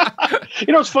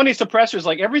 It's funny, suppressors,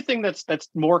 like everything that's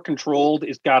more controlled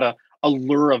is got a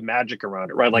lure of magic around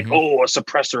it, right? Like, a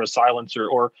suppressor, a silencer,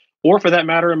 or for that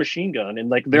matter, a machine gun. And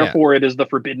like, therefore it is the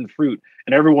forbidden fruit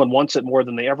and everyone wants it more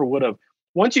than they ever would have.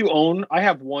 Once you own, I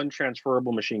have one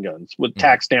transferable machine guns with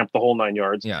tax stamp the whole 9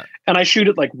 yards. Yeah. And I shoot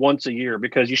it like once a year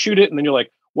because you shoot it and then you're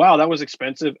like, wow, that was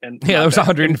expensive. And that was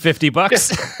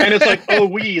 $150. And it's like,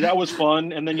 that was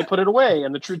fun. And then you put it away.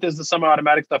 And the truth is the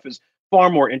semi-automatic stuff is far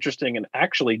more interesting and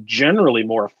actually generally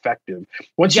more effective.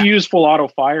 Once you use full auto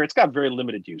fire, it's got very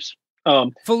limited use.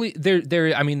 Fully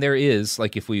there is,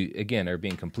 like, if we again are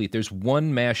being complete, there's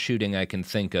one mass shooting I can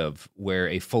think of where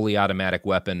a fully automatic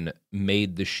weapon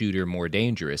made the shooter more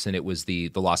dangerous, and it was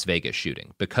the Las Vegas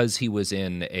shooting because he was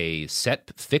in a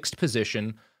fixed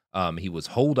position. He was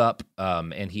holed up,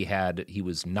 and he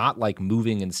was not like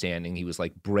moving and standing. He was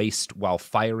like braced while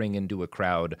firing into a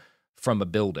crowd from a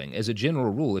building. As a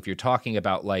general rule, if you're talking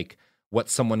about like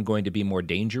what's someone going to be more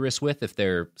dangerous with, if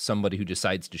they're somebody who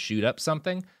decides to shoot up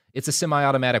something, it's a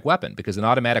semi-automatic weapon, because an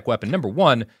automatic weapon, number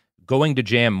one, going to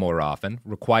jam more often,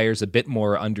 requires a bit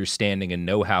more understanding and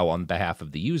know-how on behalf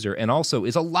of the user, and also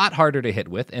is a lot harder to hit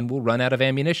with and will run out of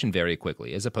ammunition very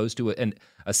quickly, as opposed to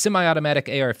a semi-automatic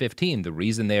AR-15. The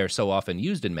reason they are so often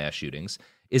used in mass shootings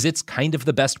is it's kind of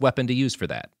the best weapon to use for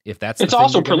that. If that's the it's thing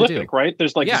also you're gonna prolific, do. right?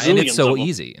 There's like and it's so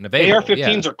easy and available.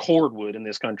 AR-15s are cordwood in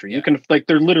this country. You can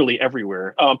they're literally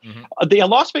everywhere. The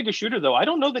Las Vegas shooter, though, I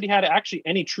don't know that he had actually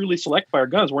any truly select fire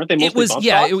guns. Weren't they mostly bump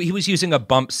stocks? He was using a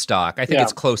bump stock. I think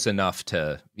it's close enough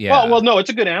to Well, no, it's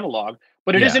a good analog,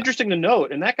 but it is interesting to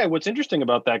note. And that guy, what's interesting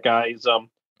about that guy is,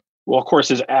 of course,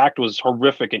 his act was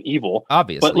horrific and evil.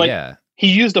 Obviously, but he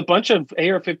used a bunch of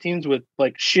AR-15s with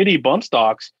like shitty bump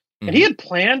stocks. And he had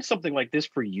planned something like this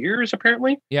for years,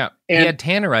 apparently. Yeah, and he had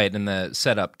Tannerite in the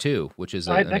setup too, which is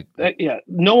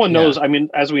no one knows. I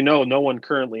mean, as we know, no one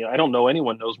currently. I don't know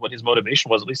anyone knows what his motivation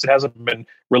was. At least it hasn't been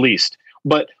released.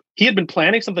 But he had been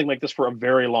planning something like this for a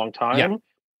very long time. Yeah.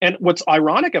 And what's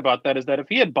ironic about that is that if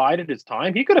he had bided his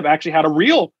time, he could have actually had a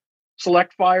real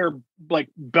select fire, like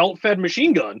belt-fed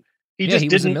machine gun. He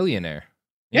was a millionaire.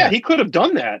 Yeah, he could have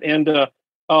done that, and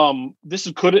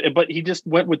but he just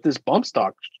went with this bump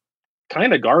stock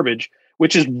kind of garbage,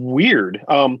 which is weird.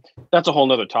 That's a whole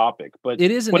nother topic, but it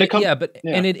is.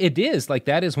 And it is like,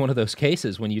 that is one of those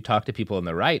cases when you talk to people on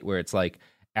the right where it's like,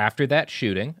 after that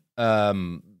shooting,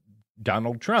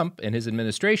 Donald Trump and his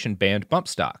administration banned bump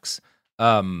stocks,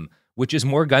 which is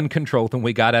more gun control than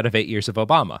we got out of 8 years of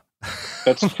Obama.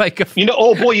 That's like,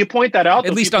 you point that out.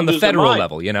 At least on the federal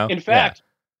level, In fact,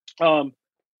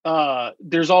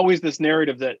 there's always this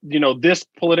narrative that, this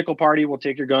political party will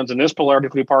take your guns and this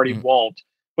political party won't.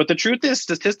 But the truth is,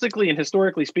 statistically and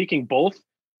historically speaking, both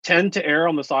tend to err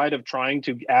on the side of trying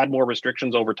to add more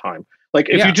restrictions over time. Like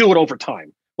if you do it over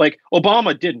time, like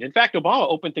Obama didn't. In fact, Obama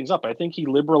opened things up. I think he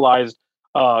liberalized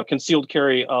concealed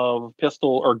carry of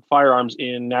pistol or firearms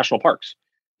in national parks.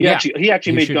 He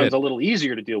actually made guns a little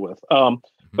easier to deal with.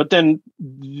 But then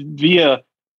via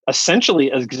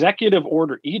essentially executive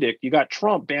order edict, you got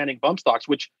Trump banning bump stocks,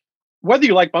 which, whether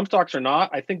you like bump stocks or not,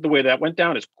 I think the way that went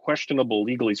down is questionable,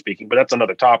 legally speaking, but that's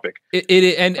another topic.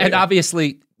 And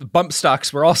obviously bump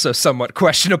stocks were also somewhat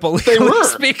questionable, legally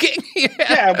speaking.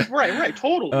 Right.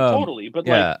 Totally.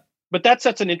 But but that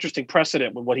sets an interesting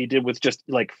precedent with what he did with just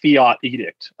like fiat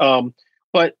edict.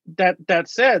 But that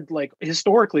said, like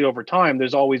historically over time,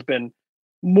 there's always been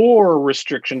more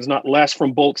restrictions, not less,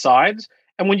 from both sides.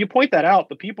 And when you point that out,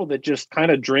 the people that just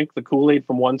kind of drink the Kool-Aid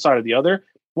from one side or the other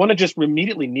want to just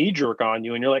immediately knee-jerk on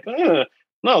you. And you're like,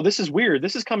 no, this is weird.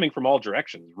 This is coming from all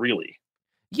directions, really.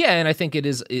 Yeah, and I think it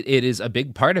is a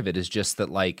big part of it is just that,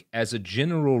 like, as a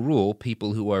general rule,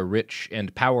 people who are rich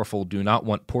and powerful do not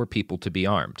want poor people to be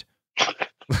armed.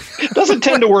 It doesn't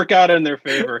tend to work out in their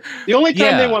favor. The only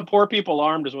time they want poor people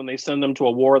armed is when they send them to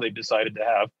a war they decided to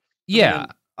have. Yeah.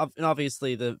 And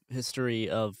obviously, the history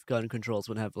of gun control has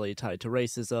been heavily tied to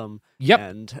racism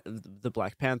and the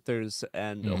Black Panthers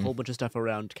and a whole bunch of stuff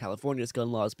around California's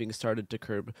gun laws being started to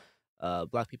curb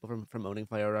Black people from owning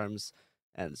firearms.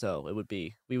 And so we would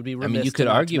be remiss. I mean, you could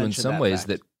argue in some ways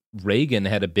that Reagan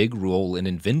had a big role in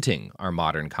inventing our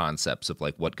modern concepts of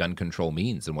like what gun control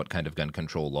means and what kind of gun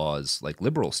control laws like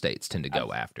liberal states tend to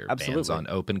go after. Absolutely. Bans on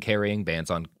open carrying, bans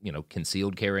on,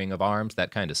 concealed carrying of arms,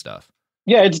 that kind of stuff.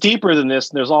 Yeah, it's deeper than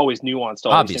this. And there's always nuance to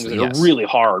all these things that are really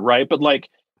hard, right? But like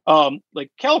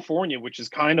California, which is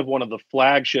kind of one of the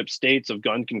flagship states of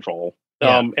gun control,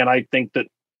 and I think that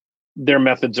their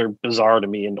methods are bizarre to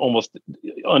me and almost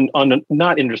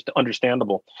not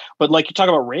understandable. But like you talk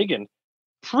about Reagan,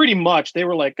 pretty much they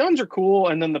were like, guns are cool,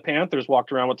 and then the Panthers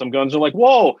walked around with some guns. They're like,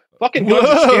 whoa, fucking guns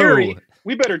are scary.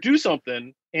 We better do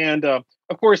something. And of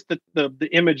course, the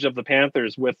image of the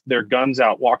Panthers with their guns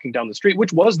out walking down the street,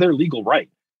 which was their legal right.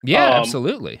 Yeah,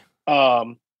 absolutely.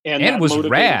 And was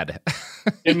rad.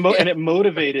 And it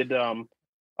motivated,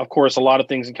 of course, a lot of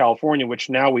things in California, which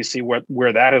now we see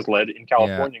where that has led in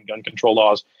Californian gun control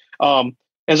laws.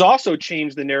 Has also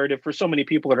changed the narrative for so many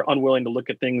people that are unwilling to look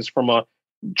at things from a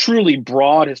truly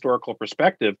broad historical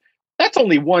perspective. That's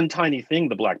only one tiny thing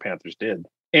the Black Panthers did.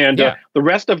 And the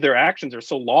rest of their actions are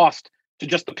so lost to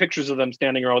just the pictures of them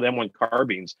standing around with M1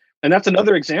 carbines. And that's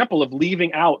another example of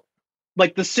leaving out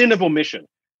like the sin of omission.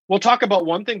 We'll talk about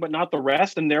one thing, but not the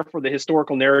rest. And therefore the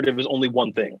historical narrative is only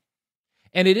one thing.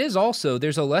 And it is also,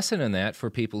 there's a lesson in that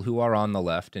for people who are on the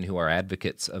left and who are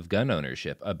advocates of gun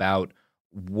ownership about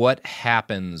what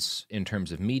happens in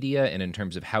terms of media and in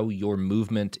terms of how your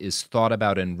movement is thought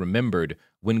about and remembered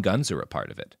when guns are a part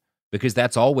of it. Because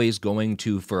that's always going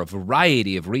to, for a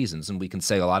variety of reasons, and we can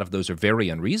say a lot of those are very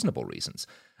unreasonable reasons.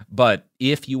 But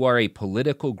if you are a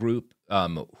political group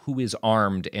who is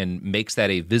armed and makes that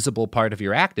a visible part of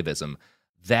your activism,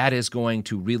 that is going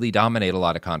to really dominate a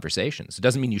lot of conversations. It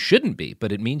doesn't mean you shouldn't be,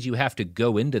 but it means you have to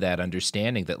go into that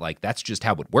understanding that like that's just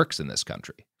how it works in this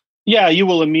country. Yeah, you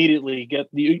will immediately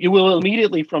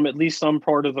from at least some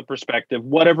part of the perspective,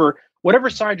 whatever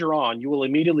side you're on, you will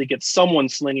immediately get someone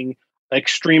slinging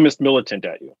extremist militant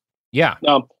at you. Yeah.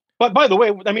 But by the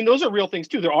way, I mean, those are real things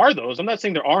too. There are those. I'm not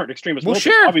saying there aren't extremist militants.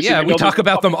 Sure. Obviously, we talk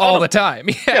about them all the time.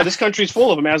 Yeah, this country's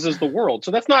full of them, as is the world.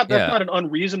 So that's not an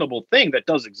unreasonable thing that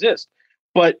does exist.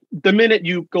 But the minute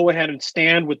you go ahead and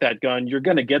stand with that gun, you're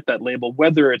going to get that label,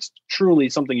 whether it's truly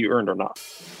something you earned or not.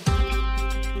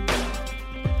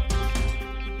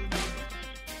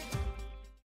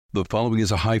 The following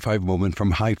is a high-five moment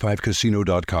from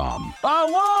highfivecasino.com. I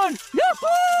won! Yahoo!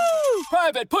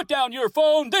 Private, put down your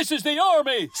phone. This is the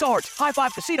Army. Sarge, High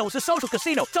Five Casino is a social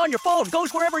casino. It's on your phone.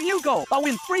 Goes wherever you go. I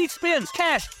win free spins,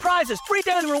 cash, prizes, free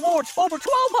daily rewards, over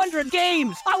 1,200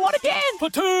 games. I won again.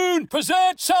 Platoon,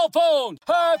 present cell phone.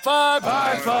 High Five.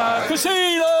 High Five.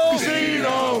 Casino.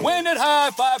 Casino. Win at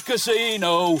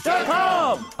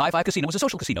highfivecasino.com. High Five Casino is a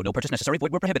social casino. No purchase necessary.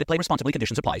 Void where prohibited. Play responsibly.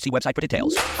 Conditions apply. See website for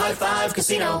details. High Five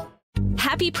Casino.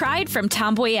 Happy Pride from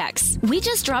Tomboy X. We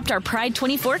just dropped our Pride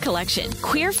 24 collection.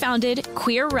 Queer founded,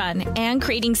 queer run, and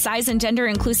creating size and gender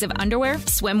inclusive underwear,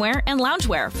 swimwear, and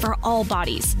loungewear for all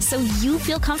bodies, so you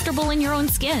feel comfortable in your own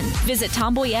skin. Visit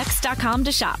tomboyx.com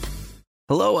to shop.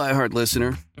 Hello, iHeart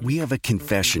listener. We have a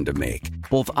confession to make.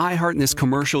 Both iHeart and this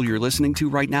commercial you're listening to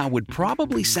right now would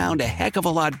probably sound a heck of a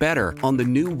lot better on the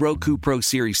new Roku Pro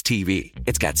Series TV.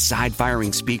 It's got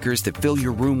side-firing speakers that fill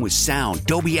your room with sound,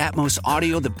 Dolby Atmos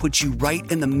audio that puts you right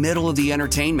in the middle of the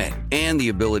entertainment, and the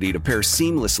ability to pair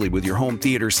seamlessly with your home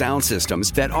theater sound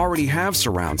systems that already have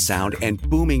surround sound and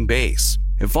booming bass.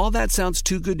 If all that sounds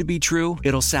too good to be true,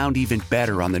 it'll sound even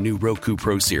better on the new Roku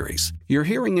Pro Series. Your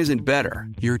hearing isn't better,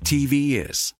 your TV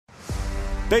is.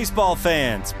 Baseball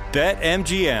fans,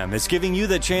 BetMGM is giving you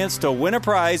the chance to win a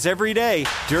prize every day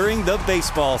during the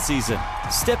baseball season.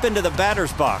 Step into the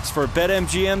batter's box for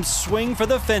BetMGM's Swing for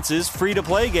the Fences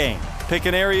free-to-play game. Pick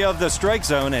an area of the strike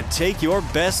zone and take your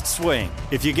best swing.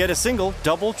 If you get a single,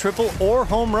 double, triple, or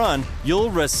home run, you'll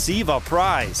receive a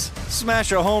prize.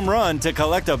 Smash a home run to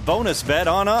collect a bonus bet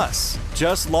on us.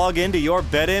 Just log into your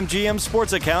BetMGM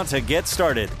sports account to get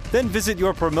started. Then visit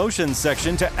your promotions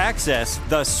section to access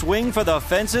the Swing for the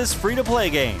Fences free-to-play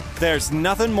game. There's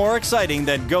nothing more exciting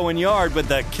than going yard with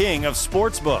the king of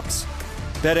sportsbooks.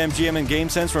 BetMGM and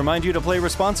GameSense remind you to play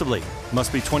responsibly.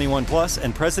 Must be 21 plus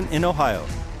and present in Ohio.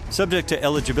 Subject to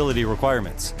eligibility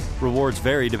requirements. Rewards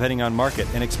vary depending on market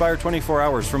and expire 24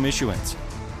 hours from issuance.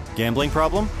 Gambling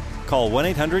problem? Call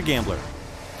 1-800-GAMBLER.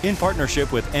 In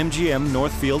partnership with MGM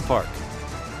Northfield Park.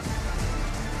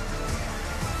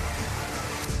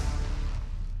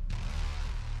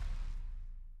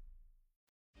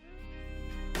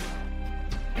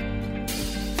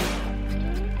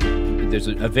 There's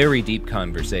a very deep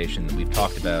conversation that we've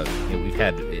talked about. We've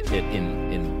had it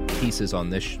in pieces on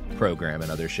this program and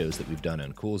other shows that we've done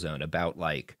on Cool Zone about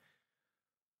like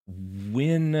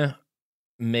when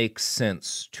makes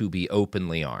sense to be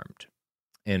openly armed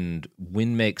and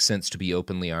when makes sense to be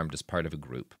openly armed as part of a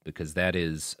group, because that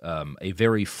is a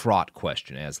very fraught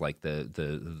question, as like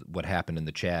the what happened in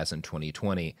the Chaz in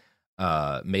 2020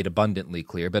 made abundantly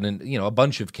clear. But in a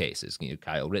bunch of cases,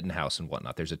 Kyle Rittenhouse and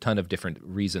whatnot, there's a ton of different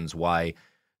reasons why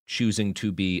choosing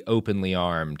to be openly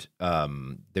armed.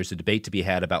 There's a debate to be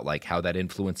had about like how that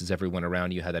influences everyone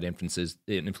around you, how that influences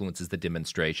the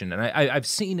demonstration. And I've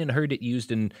seen and heard it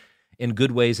used in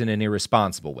good ways and in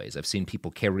irresponsible ways. I've seen people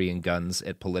carrying guns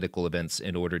at political events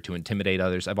in order to intimidate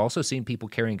others. I've also seen people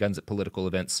carrying guns at political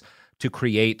events to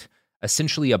create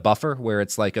essentially a buffer where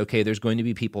it's like, okay, there's going to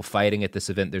be people fighting at this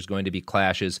event. There's going to be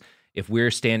clashes. If we're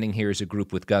standing here as a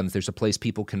group with guns, there's a place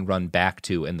people can run back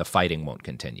to and the fighting won't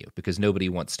continue because nobody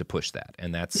wants to push that.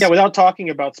 And that's... Yeah, without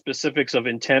talking about specifics of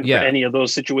intent for any of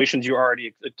those situations you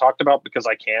already talked about, because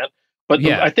I can't. But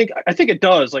I think it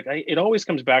does. Like it always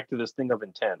comes back to this thing of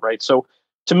intent, right? So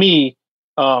to me,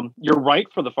 you're right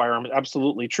for the firearm.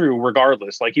 Absolutely true,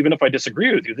 regardless. Like even if I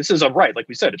disagree with you, this is a right. Like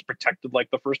we said, it's protected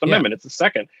like the First Amendment. It's the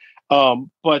second.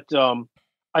 But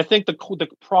I think the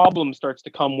problem starts to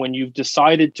come when you've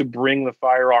decided to bring the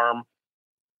firearm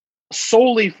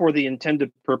solely for the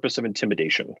intended purpose of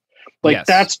intimidation. Like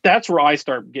that's where I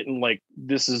start getting like,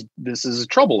 this is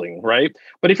troubling, right?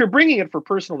 But if you're bringing it for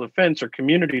personal defense or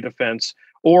community defense,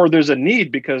 or there's a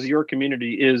need because your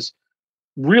community is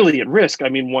really at risk. I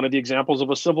mean, one of the examples of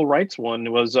a civil rights one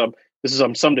was,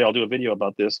 someday I'll do a video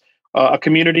about this. A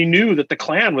community knew that the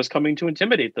Klan was coming to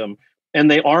intimidate them, and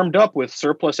they armed up with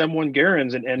surplus M1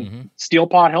 Garands and steel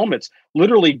pot helmets,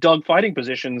 literally dug fighting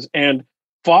positions and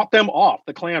fought them off.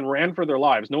 The Klan ran for their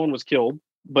lives. No one was killed,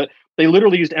 but they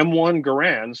literally used M1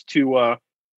 Garands to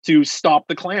stop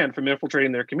the Klan from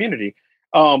infiltrating their community.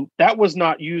 That was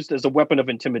not used as a weapon of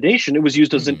intimidation. It was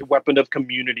used as a weapon of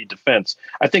community defense.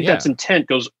 I think that's intent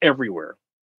goes everywhere.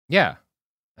 Yeah.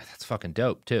 That's fucking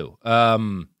dope too.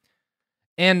 And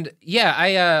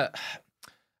yeah,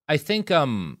 I think,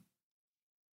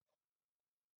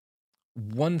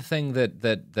 one thing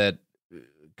that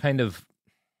kind of,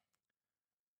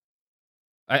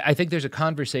 I think there's a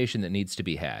conversation that needs to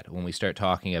be had when we start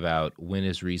talking about when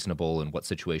is reasonable and what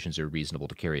situations are reasonable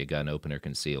to carry a gun open or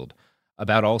concealed,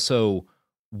 about also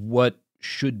what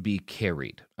should be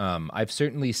carried. I've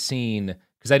certainly seen,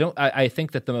 because I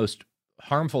think that the most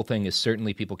harmful thing is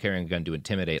certainly people carrying a gun to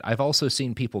intimidate. I've also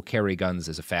seen people carry guns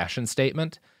as a fashion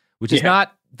statement, which is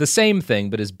not the same thing,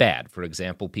 but is bad. For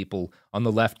example, people on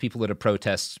the left, people at a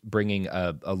protest bringing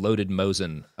a loaded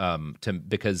Mosin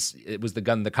because it was the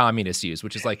gun the communists used,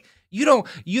 which is like, you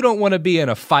don't want to be in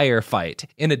a firefight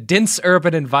in a dense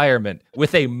urban environment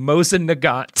with a Mosin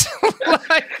Nagant.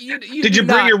 Like, Did you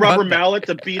bring your rubber mallet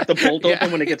to beat the bolt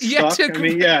open when it gets stuck?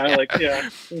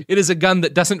 It is a gun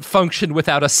that doesn't function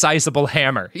without a sizable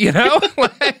hammer, you know?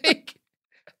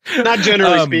 Not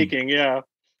generally speaking, yeah.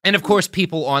 And of course,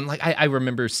 people on, like, I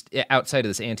remember outside of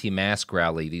this anti-mask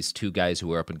rally, these two guys who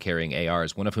were up and carrying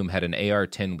ARs, one of whom had an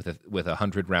AR-10 with a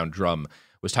 100-round drum,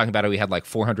 was talking about how he had like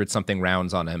 400-something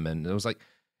rounds on him, and it was like,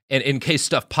 and in case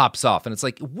stuff pops off, and it's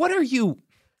like, what are you...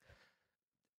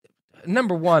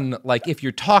 Number one, like, if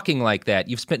you're talking like that,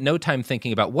 you've spent no time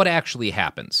thinking about what actually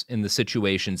happens in the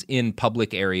situations in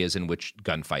public areas in which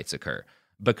gunfights occur.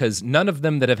 Because none of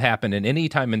them that have happened in any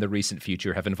time in the recent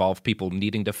future have involved people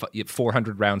needing to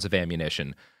 400 rounds of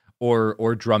ammunition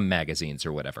or drum magazines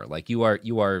or whatever. Like, you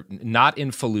are not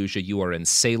in Fallujah, you are in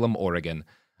Salem, Oregon.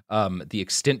 The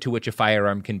extent to which a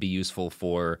firearm can be useful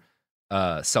for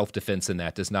self-defense in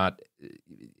that does not,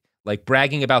 like,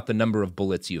 bragging about the number of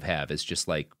bullets you have is just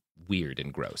like weird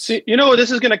and gross. See, you know,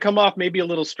 this is going to come off maybe a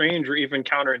little strange or even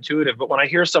counterintuitive, but when I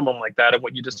hear someone like that and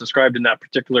what you just described in that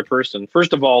particular person,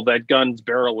 first of all, that gun's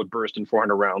barrel would burst in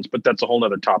 400 rounds, but that's a whole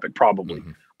nother topic probably.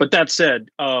 Mm-hmm. But that said,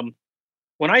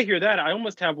 when I hear that, I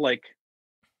almost have like,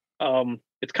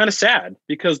 it's kind of sad,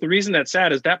 because the reason that's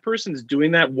sad is that person's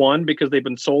doing that, one, because they've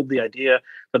been sold the idea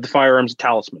that the firearm's a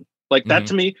talisman. Like, that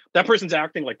to me, that person's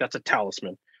acting like that's a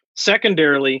talisman.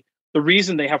 Secondarily, the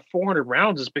reason they have 400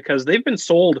 rounds is because they've been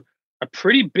sold a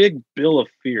pretty big bill of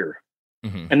fear.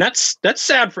 Mm-hmm. And that's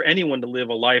sad for anyone to live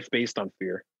a life based on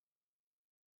fear.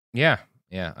 Yeah,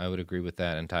 I would agree with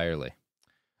that entirely.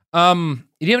 Do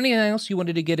you have anything else you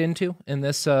wanted to get into in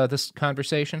this this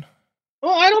conversation?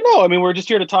 Well, I don't know. I mean, we're just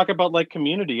here to talk about like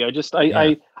community.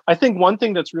 I think one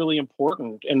thing that's really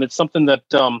important, and it's something that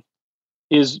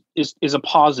is a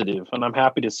positive, and I'm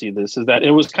happy to see this, is that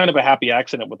it was kind of a happy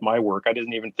accident with my work. I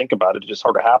didn't even think about it. It just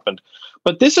sort of happened.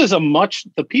 But this is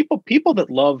the people that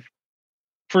love,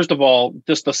 first of all,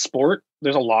 just the sport.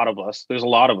 There's a lot of us. There's a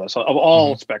lot of us of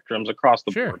all spectrums across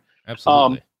the board.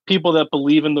 Absolutely. People that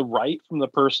believe in the right from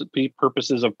the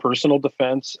purposes of personal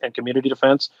defense and community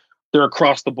defense. They're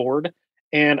across the board.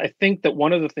 And I think that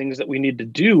one of the things that we need to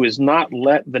do is not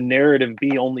let the narrative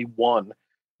be only one,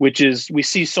 which is we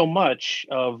see so much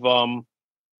of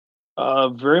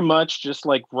very much just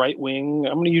like right-wing,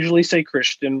 I'm going to usually say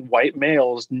Christian, white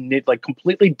males like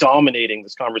completely dominating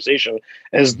this conversation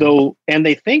as though, and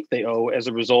they think they as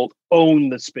a result, own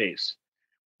the space.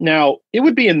 Now, it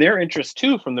would be in their interest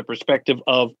too, from the perspective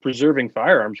of preserving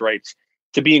firearms rights,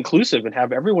 to be inclusive and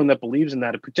have everyone that believes in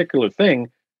that a particular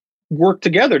thing work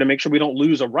together to make sure we don't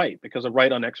lose a right, because a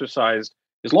right unexercised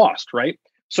is lost, right?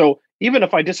 So even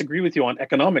if I disagree with you on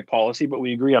economic policy, but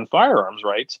we agree on firearms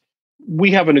rights, we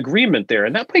have an agreement there.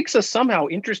 And that makes us somehow,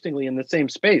 interestingly, in the same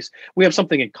space. We have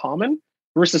something in common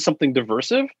versus something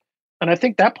diversive. And I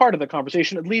think that part of the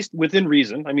conversation, at least within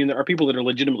reason, I mean, there are people that are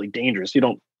legitimately dangerous. You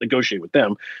don't negotiate with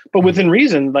them. But within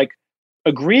reason, like,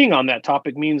 agreeing on that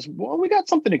topic means, well, we got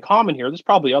something in common here. There's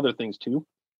probably other things too.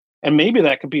 And maybe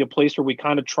that could be a place where we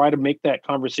kind of try to make that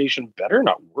conversation better,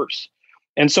 not worse.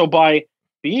 And so by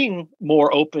being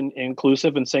more open and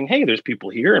inclusive and saying, hey, there's people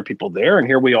here and people there, and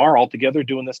here we are all together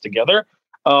doing this together,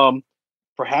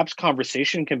 perhaps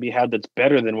conversation can be had that's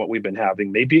better than what we've been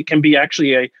having. Maybe it can be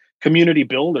actually a community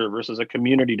builder versus a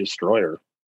community destroyer.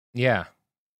 Yeah,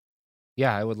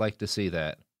 I would like to see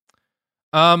that.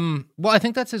 Well, I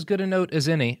think that's as good a note as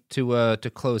any to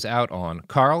close out on.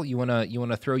 Carl, you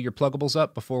wanna throw your pluggables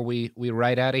up before we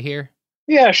ride out of here?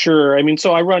 Yeah, sure. I mean,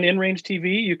 so I run InRange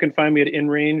TV. You can find me at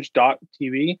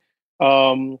inrange.tv.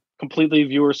 Completely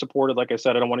viewer supported. Like I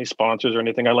said, I don't want any sponsors or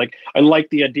anything. I like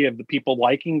the idea of the people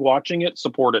watching it,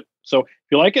 support it. So if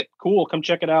you like it, cool. Come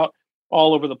check it out.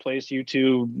 All over the place.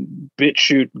 YouTube,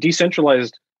 BitChute,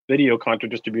 decentralized video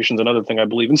content distribution is another thing I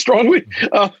believe in strongly.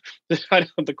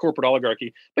 The corporate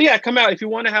oligarchy. But yeah, come out if you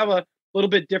want to have a little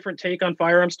bit different take on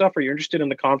firearm stuff, or you're interested in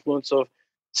the confluence of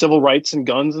civil rights and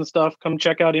guns and stuff. Come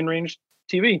check out InRange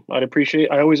TV. I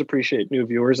always appreciate new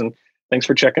viewers, and thanks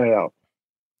for checking it out.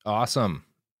 Awesome.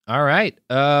 All right.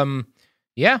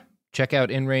 Yeah, check out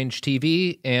InRange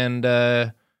TV and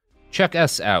check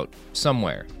us out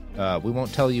somewhere. We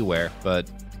won't tell you where,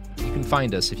 but you can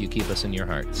find us if you keep us in your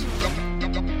hearts.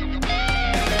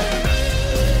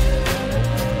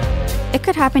 It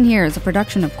Could Happen Here is a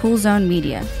production of Cool Zone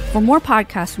Media. For more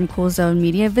podcasts from Cool Zone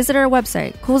Media, visit our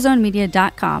website,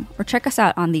 coolzonemedia.com, or check us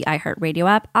out on the iHeartRadio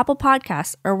app, Apple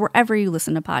Podcasts, or wherever you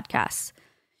listen to podcasts.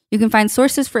 You can find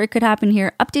sources for It Could Happen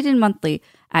Here updated monthly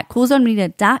at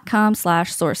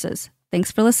coolzonemedia.com/sources.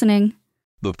 Thanks for listening.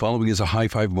 The following is a high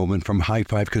five moment from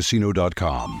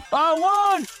highfivecasino.com. I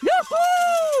won! Yahoo!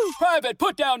 Private,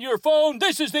 put down your phone.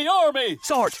 This is the Army.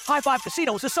 Sarge, High Five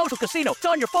Casino is a social casino. It's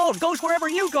on your phone. Goes wherever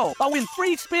you go. I win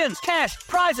free spins, cash,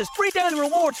 prizes, free daily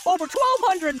rewards, over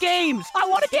 1,200 games. I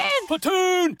won again.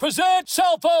 Platoon, present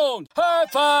cell phone. High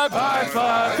Five. High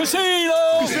Five.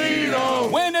 Casino. Casino.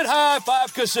 Winning Visit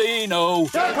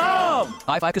highfivecasino.com.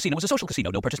 High Five Casino is a social casino.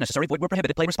 No purchase necessary. Void where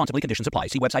prohibited. Play responsibly. Conditions apply.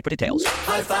 See website for details.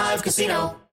 High Five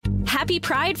Casino. Happy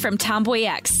Pride from Tomboy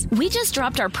X. We just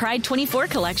dropped our Pride 24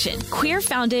 collection. Queer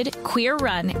founded, queer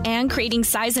run, and creating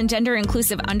size and gender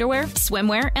inclusive underwear,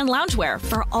 swimwear, and loungewear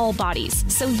for all bodies,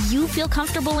 so you feel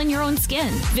comfortable in your own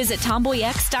skin. Visit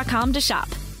tomboyx.com to shop.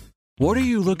 What are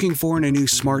you looking for in a new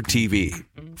smart TV?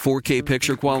 4K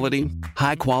picture quality?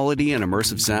 High quality and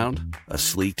immersive sound? A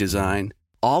sleek design?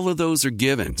 All of those are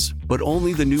givens, but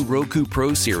only the new Roku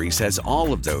Pro Series has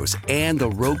all of those and the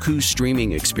Roku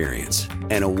streaming experience,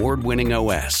 an award-winning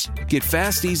OS. Get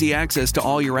fast, easy access to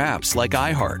all your apps like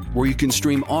iHeart, where you can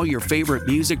stream all your favorite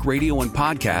music, radio, and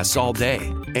podcasts all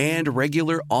day, and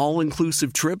regular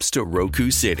all-inclusive trips to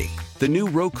Roku City. The new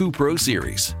Roku Pro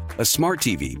Series, a smart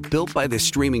TV built by the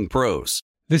streaming pros.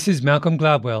 This is Malcolm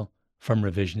Gladwell from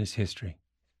Revisionist History.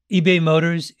 eBay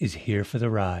Motors is here for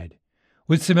the ride.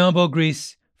 With some elbow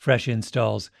grease, fresh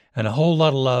installs, and a whole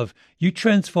lot of love, you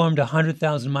transformed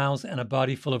 100,000 miles and a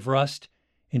body full of rust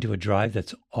into a drive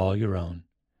that's all your own.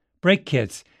 Brake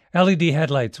kits, LED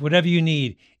headlights, whatever you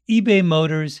need, eBay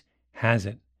Motors has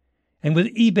it. And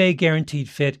with eBay Guaranteed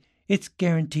Fit, it's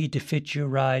guaranteed to fit your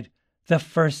ride the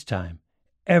first time,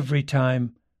 every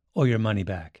time, or your money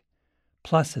back.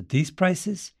 Plus, at these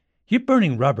prices, you're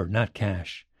burning rubber, not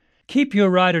cash. Keep your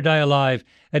ride or die alive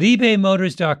at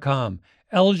ebaymotors.com.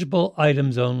 Eligible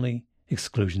items only.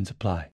 Exclusions apply.